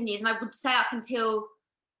and years and years, and I would say up until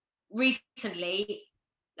recently,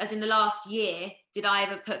 as in the last year, did I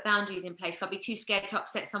ever put boundaries in place. So I'd be too scared to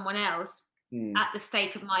upset someone else at the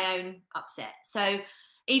stake of my own upset. So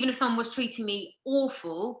even if someone was treating me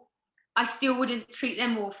awful, I still wouldn't treat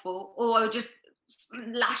them awful, or I would just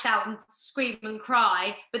lash out and scream and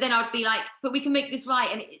cry. But then I'd be like, but we can make this right.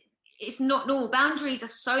 And it's not normal. Boundaries are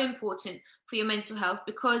so important for your mental health,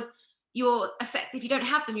 because if you don't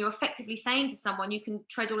have them, you're effectively saying to someone, you can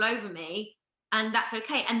tread all over me, and that's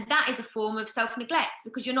okay. And that is a form of self-neglect,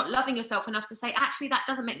 because you're not loving yourself enough to say, actually, that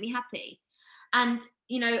doesn't make me happy. And,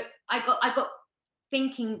 I got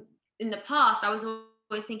thinking in the past, I was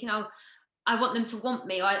always thinking, oh, I want them to want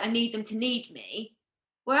me, or I need them to need me.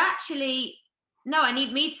 Where actually, no, I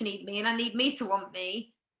need me to need me, and I need me to want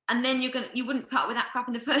me. And then you wouldn't put up with that crap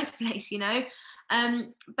in the first place,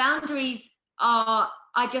 Boundaries are,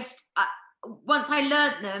 once I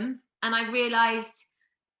learned them and I realised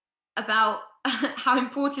about how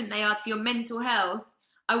important they are to your mental health,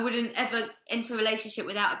 I wouldn't ever enter a relationship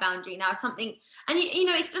without a boundary. Now, something, and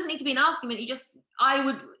it doesn't need to be an argument.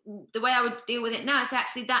 The way I would deal with it now is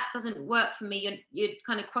actually that doesn't work for me. You're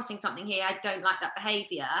kind of crossing something here. I don't like that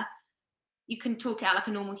behaviour. You can talk it out like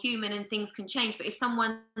a normal human, and things can change. But if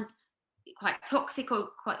someone's quite toxic, or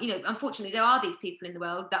quite, unfortunately, there are these people in the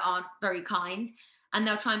world that aren't very kind, and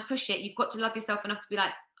they'll try and push it. You've got to love yourself enough to be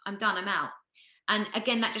like, I'm done, I'm out. And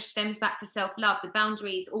again, that just stems back to self-love. The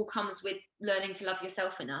boundaries all comes with learning to love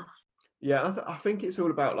yourself enough. Yeah, I think it's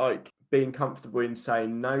all about like being comfortable in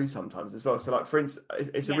saying no sometimes as well. So like, for instance,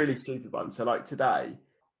 it's a really stupid one. So like today,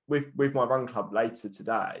 with my run club later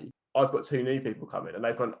today, I've got 2 new people coming, and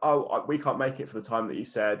they've gone, oh, we can't make it for the time that you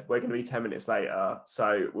said. We're going to be 10 minutes later,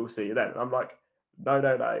 so we'll see you then. And I'm like,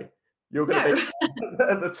 no. You're going to be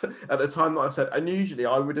at the time that I've said. And usually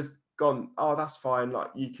I would have gone, oh, that's fine.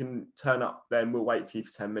 Like, you can turn up then. We'll wait for you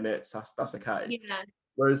for 10 minutes. That's okay. Yeah.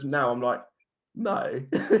 Whereas now I'm like, no,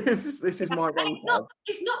 this is my run club.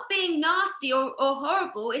 It's not being nasty or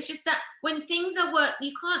horrible. It's just that when things are work,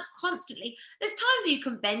 you can't constantly. There's times that you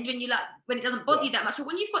can bend when it doesn't bother you that much. But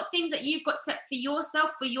when you've got things that you've got set for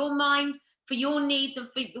yourself, for your mind, for your needs, and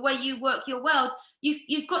for the way you work your world,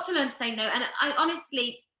 you've got to learn to say no. And I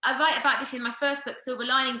honestly, I write about this in my first book, Silver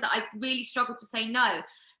Linings, that I really struggled to say no.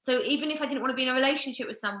 So even if I didn't want to be in a relationship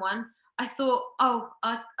with someone, I thought, oh,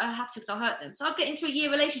 I have to, because I'll hurt them. So I'd get into a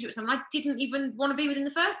year relationship with someone I didn't even want to be with in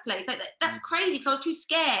the first place. Like that's crazy, because I was too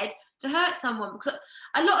scared to hurt someone. Because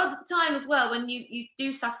a lot of the time as well, when you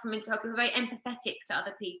do suffer from mental health, you're very empathetic to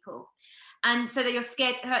other people, and so that you're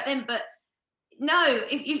scared to hurt them. But no,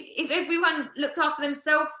 if everyone looked after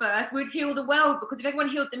themselves first, we'd heal the world. Because if everyone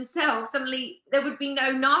healed themselves, suddenly there would be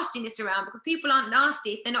no nastiness around, because people aren't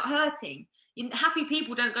nasty if they're not hurting. Happy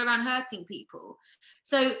people don't go around hurting people.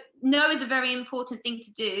 So no is a very important thing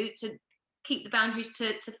to do, to keep the boundaries,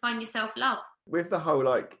 to find yourself love. With the whole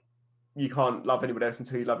like you can't love anybody else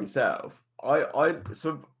until you love yourself, I've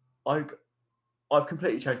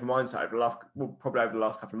completely changed my mindset probably over the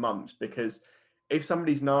last couple of months, because if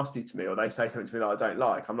somebody's nasty to me or they say something to me that I don't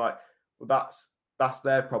like, I'm like, well, that's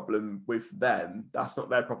their problem with them. That's not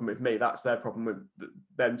their problem with me. That's their problem with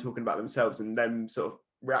them talking about themselves and them sort of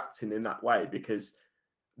reacting in that way, because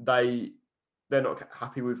they're not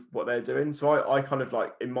happy with what they're doing. So I kind of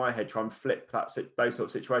like in my head try and flip those sort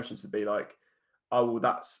of situations to be like, oh, well,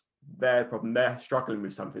 that's their problem. They're struggling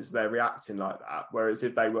with something, so they're reacting like that. Whereas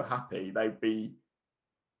if they were happy, they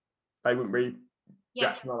wouldn't really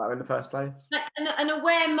react like that in the first place. An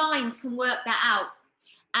aware mind can work that out.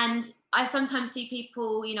 And I sometimes see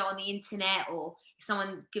people, you know, on the internet, or if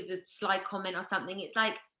someone gives a sly comment or something, it's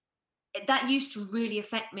like, that used to really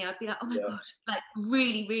affect me. I'd be like, oh my God, like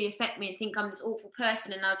really, really affect me, and think I'm this awful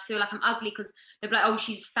person, and I'd feel like I'm ugly because they'd be like, oh,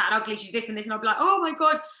 she's fat, ugly, she's this and this, and I'd be like, oh my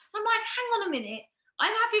God. I'm like, hang on a minute.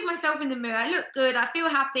 I'm happy with myself in the mirror. I look good. I feel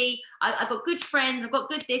happy. I've got good friends. I've got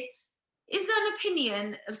good this. Is there an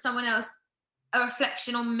opinion of someone else a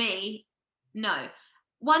reflection on me? No.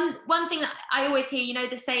 One thing that I always hear, you know,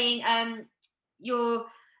 the saying,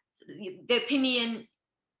 the opinion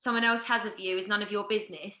someone else has of you is none of your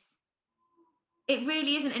business. It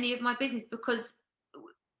really isn't any of my business, because,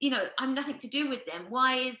 you know, I'm nothing to do with them.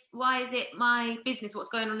 Why is it my business what's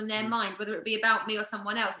going on in their mind, whether it be about me or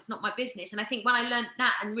someone else? It's not my business. And I think when I learned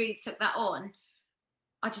that and really took that on,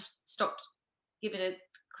 I just stopped giving a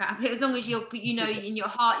crap. As long as you know, in your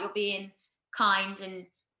heart you're being kind, and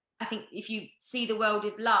I think if you see the world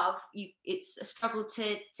with love, it's a struggle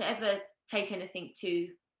to ever take anything too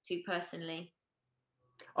personally.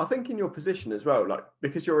 I think in your position as well, like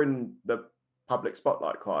because you're in the public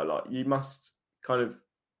spotlight quite a lot, you must kind of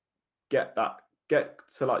get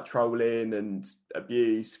to like trolling and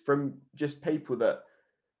abuse from just people that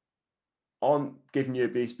aren't giving you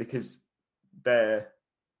abuse because they're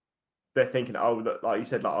thinking, oh, look, like you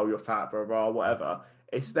said, like, oh, you're fat, blah, blah, whatever.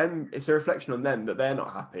 It's them. It's a reflection on them that they're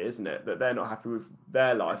not happy, isn't it? That they're not happy with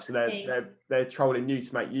their life, so they're trolling you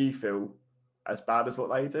to make you feel as bad as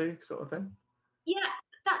what they do, sort of thing. Yeah,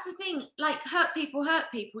 that's the thing. Like, hurt people,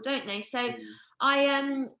 don't they? So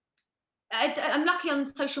I'm lucky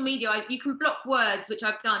on social media. You can block words, which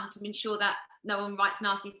I've done to ensure that no one writes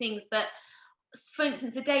nasty things. But for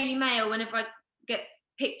instance, the Daily Mail, whenever I get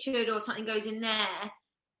pictured or something goes in there,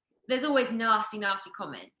 there's always nasty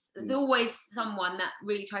comments. There's always someone that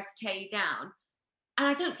really tries to tear you down. And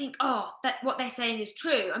I don't think, oh, that what they're saying is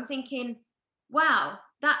true. I'm thinking, wow,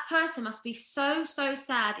 that person must be so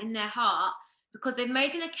sad in their heart, because they've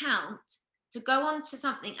made an account to go on to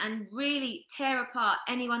something and really tear apart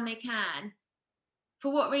anyone they can.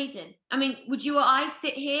 For what reason? I mean, would you or I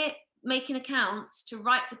sit here making accounts to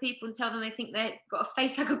write to people and tell them they think they've got a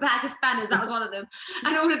face like a bag of spanners? That was one of them.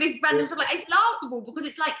 And all of this random stuff. Like, it's laughable, because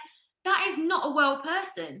it's like, that is not a well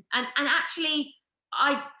person. And actually,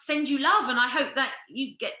 I send you love, and I hope that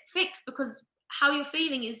you get fixed, because how you're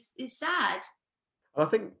feeling is sad. I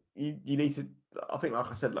think you need to. I think, like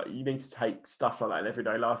I said, like you need to take stuff like that in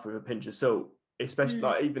everyday life with a pinch of salt. Especially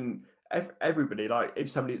like even everybody. Like if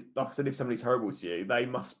somebody, like I said, if somebody's horrible to you, they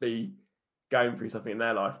must be going through something in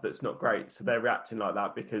their life that's not great. So they're reacting like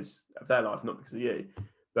that because of their life, not because of you.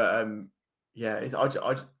 But yeah,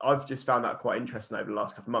 I've just found that quite interesting over the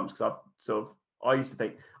last couple of months, because I used to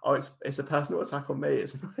think, oh, it's a personal attack on me.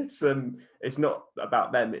 It's not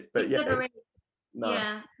about them. No.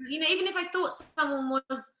 Yeah, you know, even if I thought someone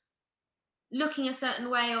was looking a certain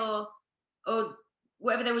way or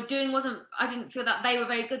whatever they were doing I didn't feel that they were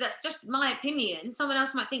very good. That's just my opinion. Someone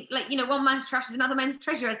else might think, like, you know, one man's trash is another man's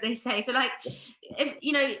treasure, as they say. So like,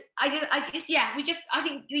 you know, I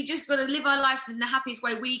think we just got to live our lives in the happiest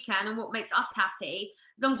way we can, and what makes us happy,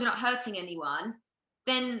 as long as we're not hurting anyone,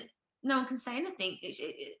 then no one can say anything.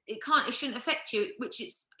 It shouldn't affect you, which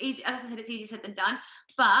is easy. As I said, it's easier said than done,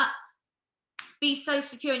 but be so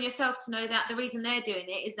secure in yourself to know that the reason they're doing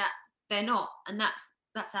it is that they're not, and that's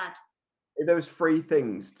sad. If there was 3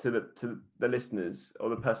 things to the listeners or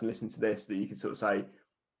the person listening to this that you could sort of say,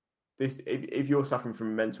 this, if you're suffering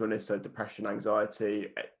from mental illness, so depression, anxiety,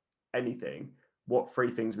 anything, what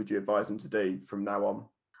 3 things would you advise them to do from now on?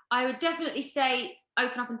 I would definitely say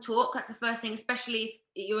open up and talk. That's the first thing, especially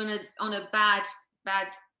if you're on a bad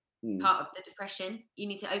part of the depression. You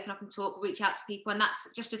need to open up and talk, reach out to people, and that's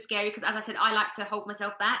just as scary, because as I said, I like to hold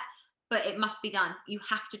myself back, but it must be done. You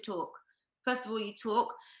have to talk. First of all, you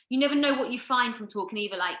talk. You never know what you find from talking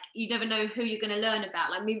either. Like, you never know who you're going to learn about.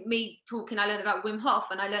 Like me talking, I learned about Wim Hof,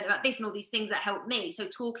 and I learned about this and all these things that helped me. So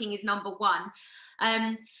talking is number one.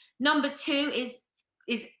 Number 2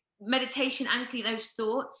 is meditation, anchoring those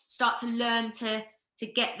thoughts. Start to learn to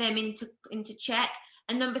get them into check.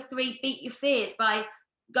 And number 3, beat your fears by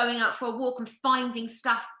going out for a walk and finding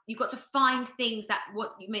stuff. You've got to find things that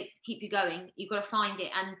what you make keep you going. You've got to find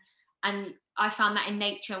it. And I found that in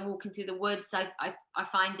nature and walking through the woods. I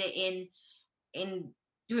find it in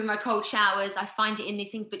doing my cold showers. I find it in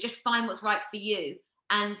these things, but just find what's right for you.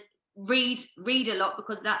 And read a lot,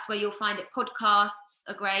 because that's where you'll find it. Podcasts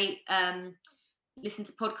are great. Listen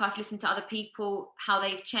to podcasts, listen to other people, how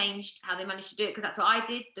they've changed, how they managed to do it, because that's what I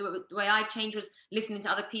did. The way I changed was listening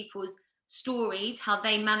to other people's stories, how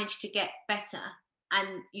they managed to get better.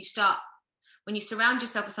 And when you surround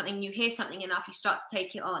yourself with something, you hear something enough, you start to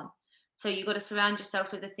take it on. So you've got to surround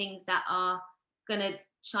yourself with the things that are going to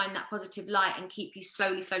shine that positive light and keep you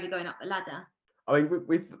slowly going up the ladder. I mean,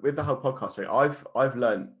 with the whole podcast thing, I've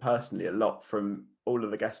learned personally a lot from all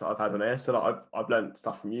of the guests that I've had on air. So like I've learned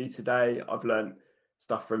stuff from you today. I've learned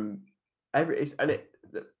stuff from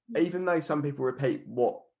even though some people repeat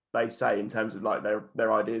what they say in terms of like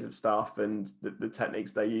their ideas of stuff and the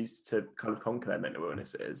techniques they use to kind of conquer their mental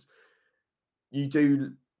illnesses,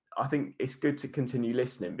 I think it's good to continue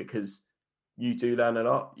listening, because you do learn a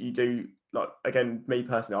lot. You do, like, again, me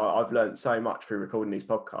personally, I've learned so much through recording these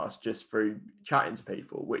podcasts, just through chatting to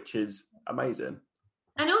people, which is amazing.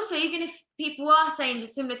 And also, even if people are saying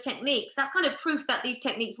similar techniques, that's kind of proof that these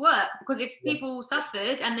techniques work. Because if people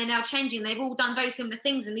suffered and they're now changing, they've all done very similar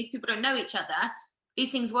things, and these people don't know each other,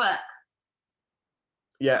 these things work.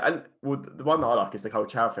 Yeah, and the one that I like is the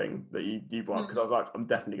cold shower thing that you brought up, because I was like, I'm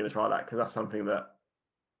definitely going to try that, because that's something that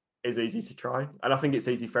is easy to try, and I think it's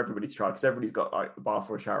easy for everybody to try, because everybody's got like a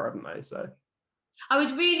bath or a shower, haven't they? So I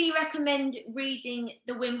would really recommend reading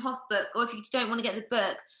the Wim Hof book, or if you don't want to get the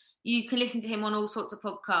book, you can listen to him on all sorts of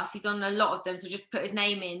podcasts. He's on a lot of them, so just put his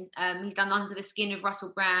name in. He's done Under the Skin with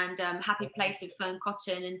Russell Brand, Happy Place with Fern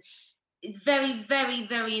Cotton, and it's very, very,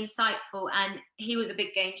 very insightful, and he was a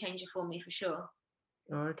big game changer for me, for sure.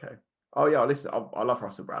 Oh, okay. Oh yeah, I love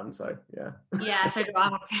Russell Brand, so yeah. Yeah, so do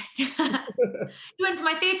I. He went to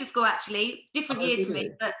my theatre school, actually, different year to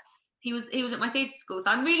me, but he was at my theatre school,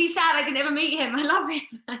 so I'm really sad I could never meet him. I love him.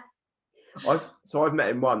 I've met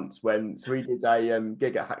him once we did a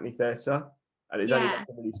gig at Hackney Theatre, and it's only like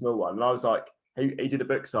a really small one, and I was like, he did a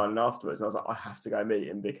book signing afterwards, and I was like, I have to go meet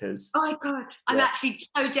him, because oh my god, I'm actually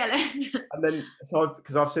so jealous. And then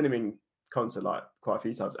because I've seen him in concert like quite a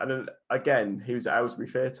few times, and then again he was at Aylesbury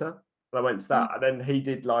Theatre, and I went to that, and then he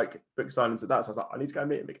did like book signings at that, so I was like, I need to go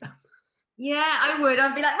meet him again. Yeah, I would.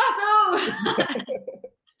 I'd be like, Russell.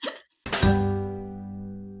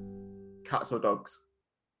 Cats or dogs?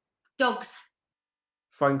 Dogs.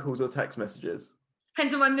 Phone calls or text messages?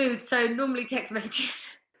 Depends on my mood, so normally text messages.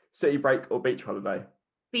 City break or beach holiday?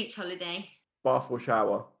 Beach holiday. Bath or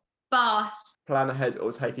shower? Bath. Plan ahead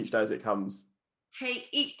or take each day as it comes? Take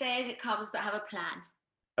each day as it comes, but have a plan.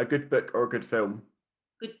 A good book or a good film?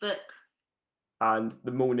 Good book. And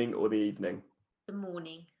the morning or the evening? The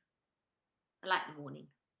morning. I like the morning.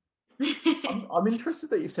 I'm interested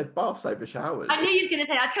that you've said baths over showers. I knew you were going to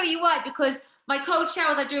say that. I'll tell you why, because my cold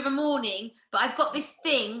showers I do of a morning, but I've got this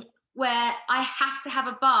thing where I have to have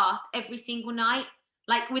a bath every single night.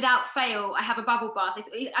 Like, without fail, I have a bubble bath.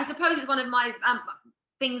 I suppose it's one of my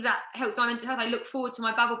things that helps my mental health. I look forward to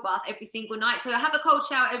my bubble bath every single night. So I have a cold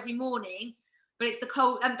shower every morning, but it's the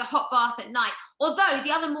hot bath at night. Although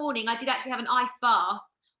the other morning I did actually have an ice bath,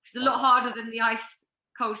 which is a lot harder than the ice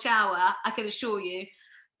cold shower, I can assure you.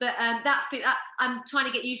 But that's I'm trying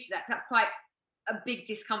to get used to that, because that's quite a big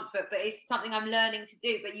discomfort, but it's something I'm learning to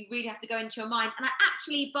do. But you really have to go into your mind. And I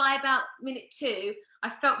actually, by about minute 2, I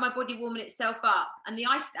felt my body warming itself up, and the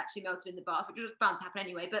ice actually melted in the bath, which was bound to happen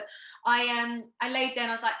anyway. But I laid there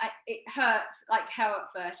and I was like, it hurts like hell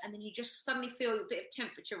at first, and then you just suddenly feel a bit of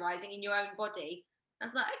temperature rising in your own body. I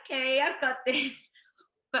was like, okay, I've got this.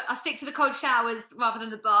 But I stick to the cold showers rather than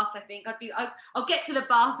the baths. I think I'll get to the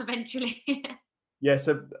baths eventually. Yeah,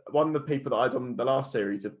 so one of the people that I did on the last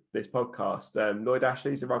series of this podcast, Lloyd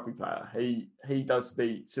Ashley's a rugby player. He does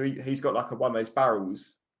he's got like one of those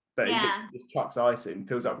barrels that he just chucks ice in,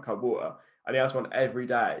 fills up with cold water, and he has one every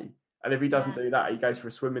day. And if he doesn't do that, he goes for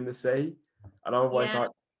a swim in the sea. And I'm always like,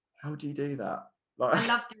 how do you do that? Like, I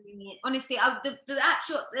love doing it. Honestly, the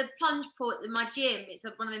plunge pool at my gym, it's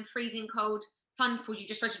one of them freezing cold plunge pools. You're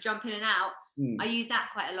just supposed to jump in and out. I use that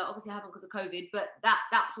quite a lot. Obviously I haven't because of COVID, but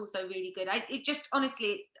that's also really good. It just,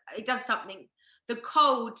 honestly, it does something. The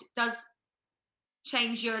cold does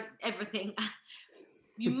change your everything.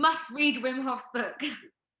 You must read Wim Hof's book.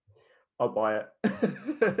 I'll buy it.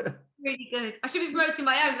 Really good. I should be promoting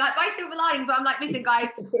my own, like, buy Silver Linings, but I'm like, listen guys,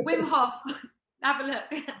 Wim Hof. Have a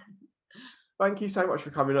look. Thank you so much for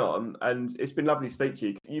coming on, and it's been lovely to speak to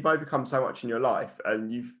you. You've overcome so much in your life,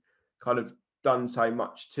 and you've kind of done so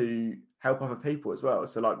much to help other people as well.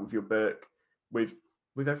 So, like with your book, with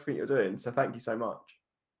everything you're doing. So, thank you so much.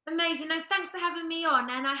 Amazing. No, thanks for having me on,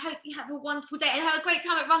 and I hope you have a wonderful day and have a great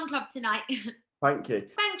time at Run Club tonight. Thank you.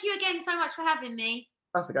 Thank you again so much for having me.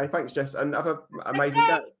 That's okay. Thanks, Jess, and have an amazing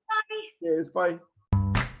day. Bye. Cheers. Bye.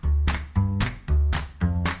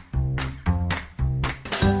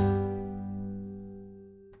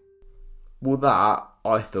 Well, that,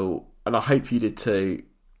 I thought, and I hope you did too,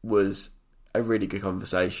 was a really good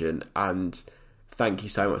conversation. And thank you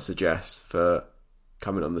so much to Jess for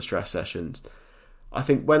coming on the stress sessions. I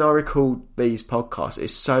think when I record these podcasts,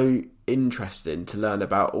 it's so interesting to learn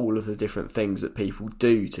about all of the different things that people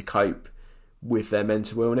do to cope with their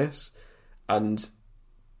mental illness. And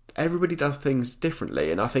everybody does things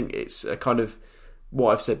differently. And I think it's a kind of,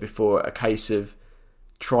 what I've said before, a case of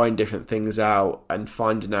trying different things out and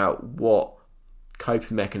finding out what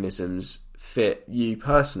coping mechanisms fit you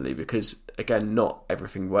personally, because again, not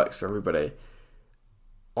everything works for everybody.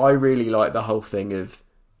 I really like the whole thing of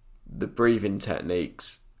the breathing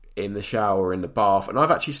techniques in the shower, in the bath, and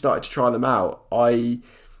I've actually started to try them out. I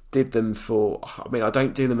did them I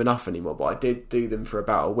don't do them enough anymore, but I did do them for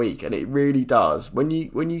about a week, and it really does. When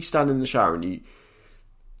you stand in the shower and you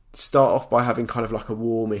start off by having kind of like a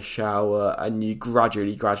warmish shower, and you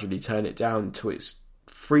gradually turn it down till it's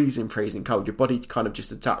freezing cold. Your body kind of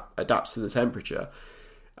just adapts to the temperature.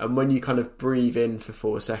 And when you kind of breathe in for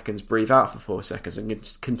 4 seconds, breathe out for 4 seconds,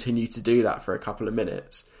 and continue to do that for a couple of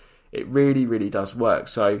minutes, it really, really does work.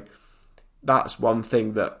 So that's one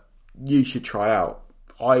thing that you should try out.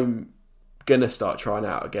 I'm going to start trying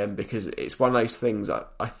out again, because it's one of those things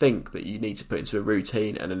I think that you need to put into a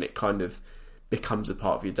routine, and then it kind of becomes a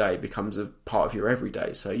part of your day, becomes a part of your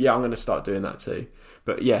everyday. So yeah, I'm going to start doing that too.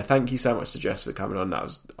 But yeah, thank you so much to Jess for coming on.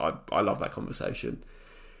 I love that conversation.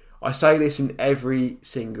 I say this in every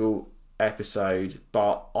single episode,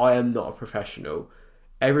 but I am not a professional.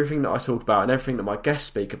 Everything that I talk about and everything that my guests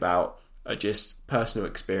speak about are just personal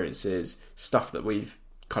experiences, stuff that we've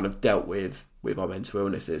kind of dealt with our mental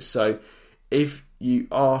illnesses. So if you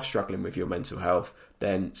are struggling with your mental health,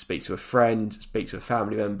 then speak to a friend, speak to a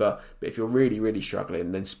family member. But if you're really, really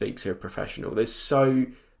struggling, then speak to a professional. There's so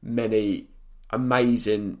many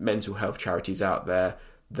amazing mental health charities out there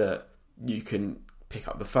that you can pick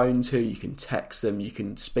up the phone to, you can text them, you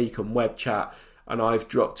can speak on web chat. And I've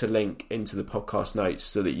dropped a link into the podcast notes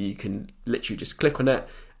so that you can literally just click on it,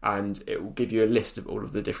 and it will give you a list of all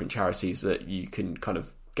of the different charities that you can kind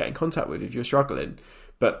of get in contact with if you're struggling.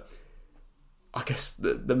 But I guess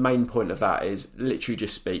the main point of that is literally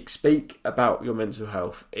just speak about your mental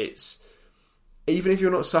health. It's, even if you're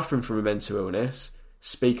not suffering from a mental illness,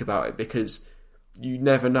 speak about it, because you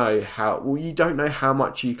never know you don't know how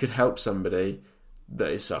much you could help somebody that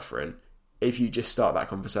is suffering if you just start that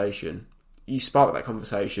conversation. You spark that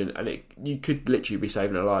conversation, and you could literally be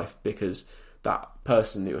saving a life, because that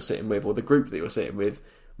person that you're sitting with, or the group that you're sitting with,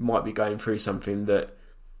 might be going through something that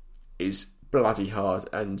is bloody hard,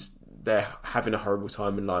 and they're having a horrible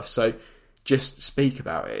time in life. So just speak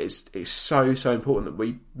about it. It's so important that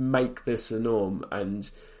we make this a norm, and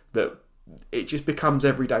that it just becomes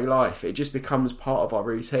everyday life. It just becomes part of our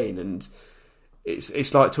routine. And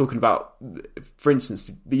it's like talking about, for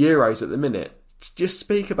instance, the Euros at the minute. Just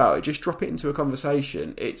speak about it. Just drop it into a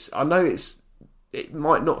conversation. I know it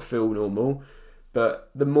might not feel normal, but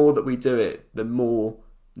the more that we do it, the more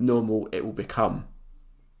normal it will become.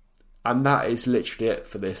 And that is literally it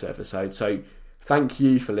for this episode. So thank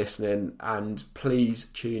you for listening, and please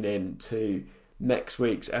tune in to next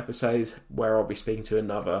week's episode, where I'll be speaking to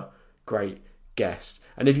another great guest.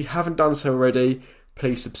 And if you haven't done so already,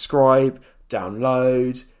 please subscribe,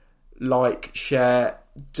 download, like, share,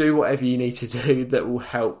 do whatever you need to do that will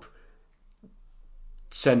help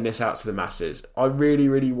send this out to the masses. I really,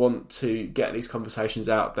 really want to get these conversations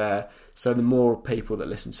out there, so the more people that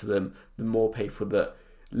listen to them, the more people that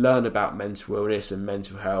learn about mental illness and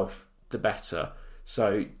mental health, the better.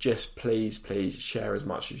 So just please share as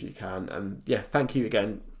much as you can. And yeah, thank you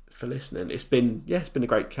again for listening. It's been a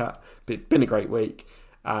great chat. It's been a great week.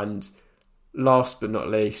 And last but not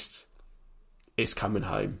least, it's coming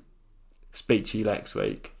home. Speak to you next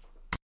week.